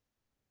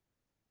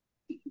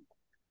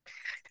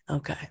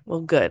 Okay,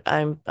 well, good.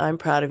 I'm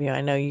proud of you. I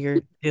know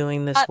you're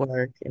doing this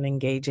work and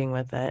engaging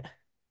with it.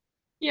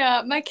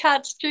 Yeah, my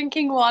cat's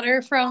drinking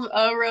water from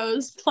a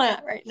rose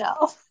plant right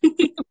now.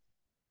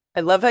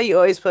 I love how you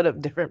always put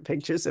up different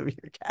pictures of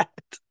your cat.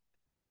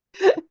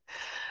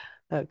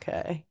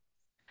 Okay.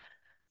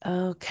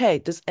 Okay.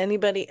 Does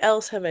anybody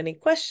else have any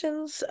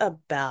questions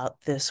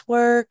about this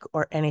work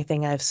or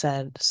anything I've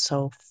said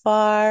so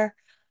far?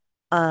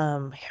 Here,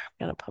 I'm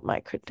gonna put my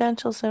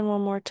credentials in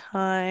one more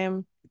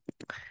time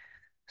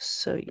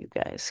so you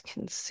guys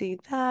can see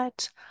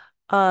that.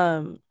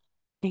 I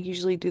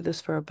usually do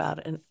this for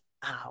about an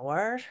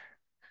hour.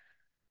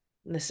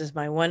 This is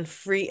my one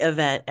free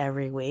event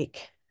every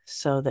week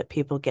so that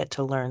people get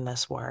to learn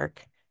this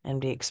work and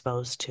be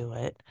exposed to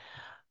it.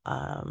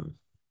 Um,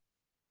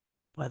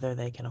 whether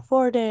they can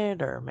afford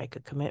it or make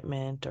a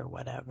commitment or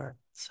whatever.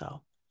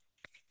 So,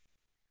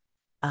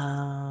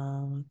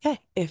 okay,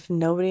 if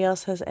nobody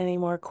else has any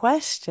more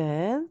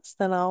questions,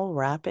 then I'll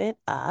wrap it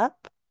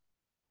up.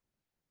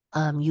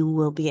 You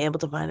will be able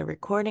to find a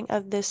recording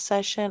of this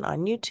session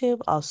on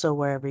YouTube, also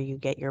wherever you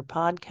get your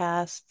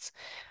podcasts.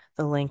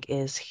 The link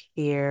is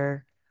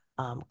here,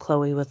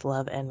 Chloe with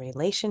Love and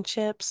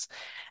Relationships.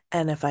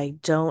 And if I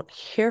don't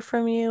hear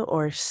from you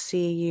or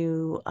see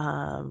you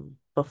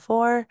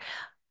before,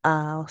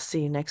 I'll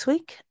see you next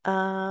week,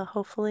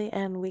 hopefully,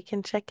 and we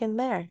can check in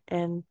there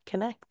and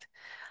connect.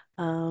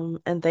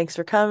 And thanks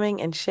for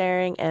coming and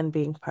sharing and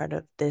being part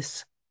of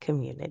this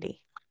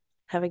community.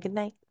 Have a good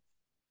night.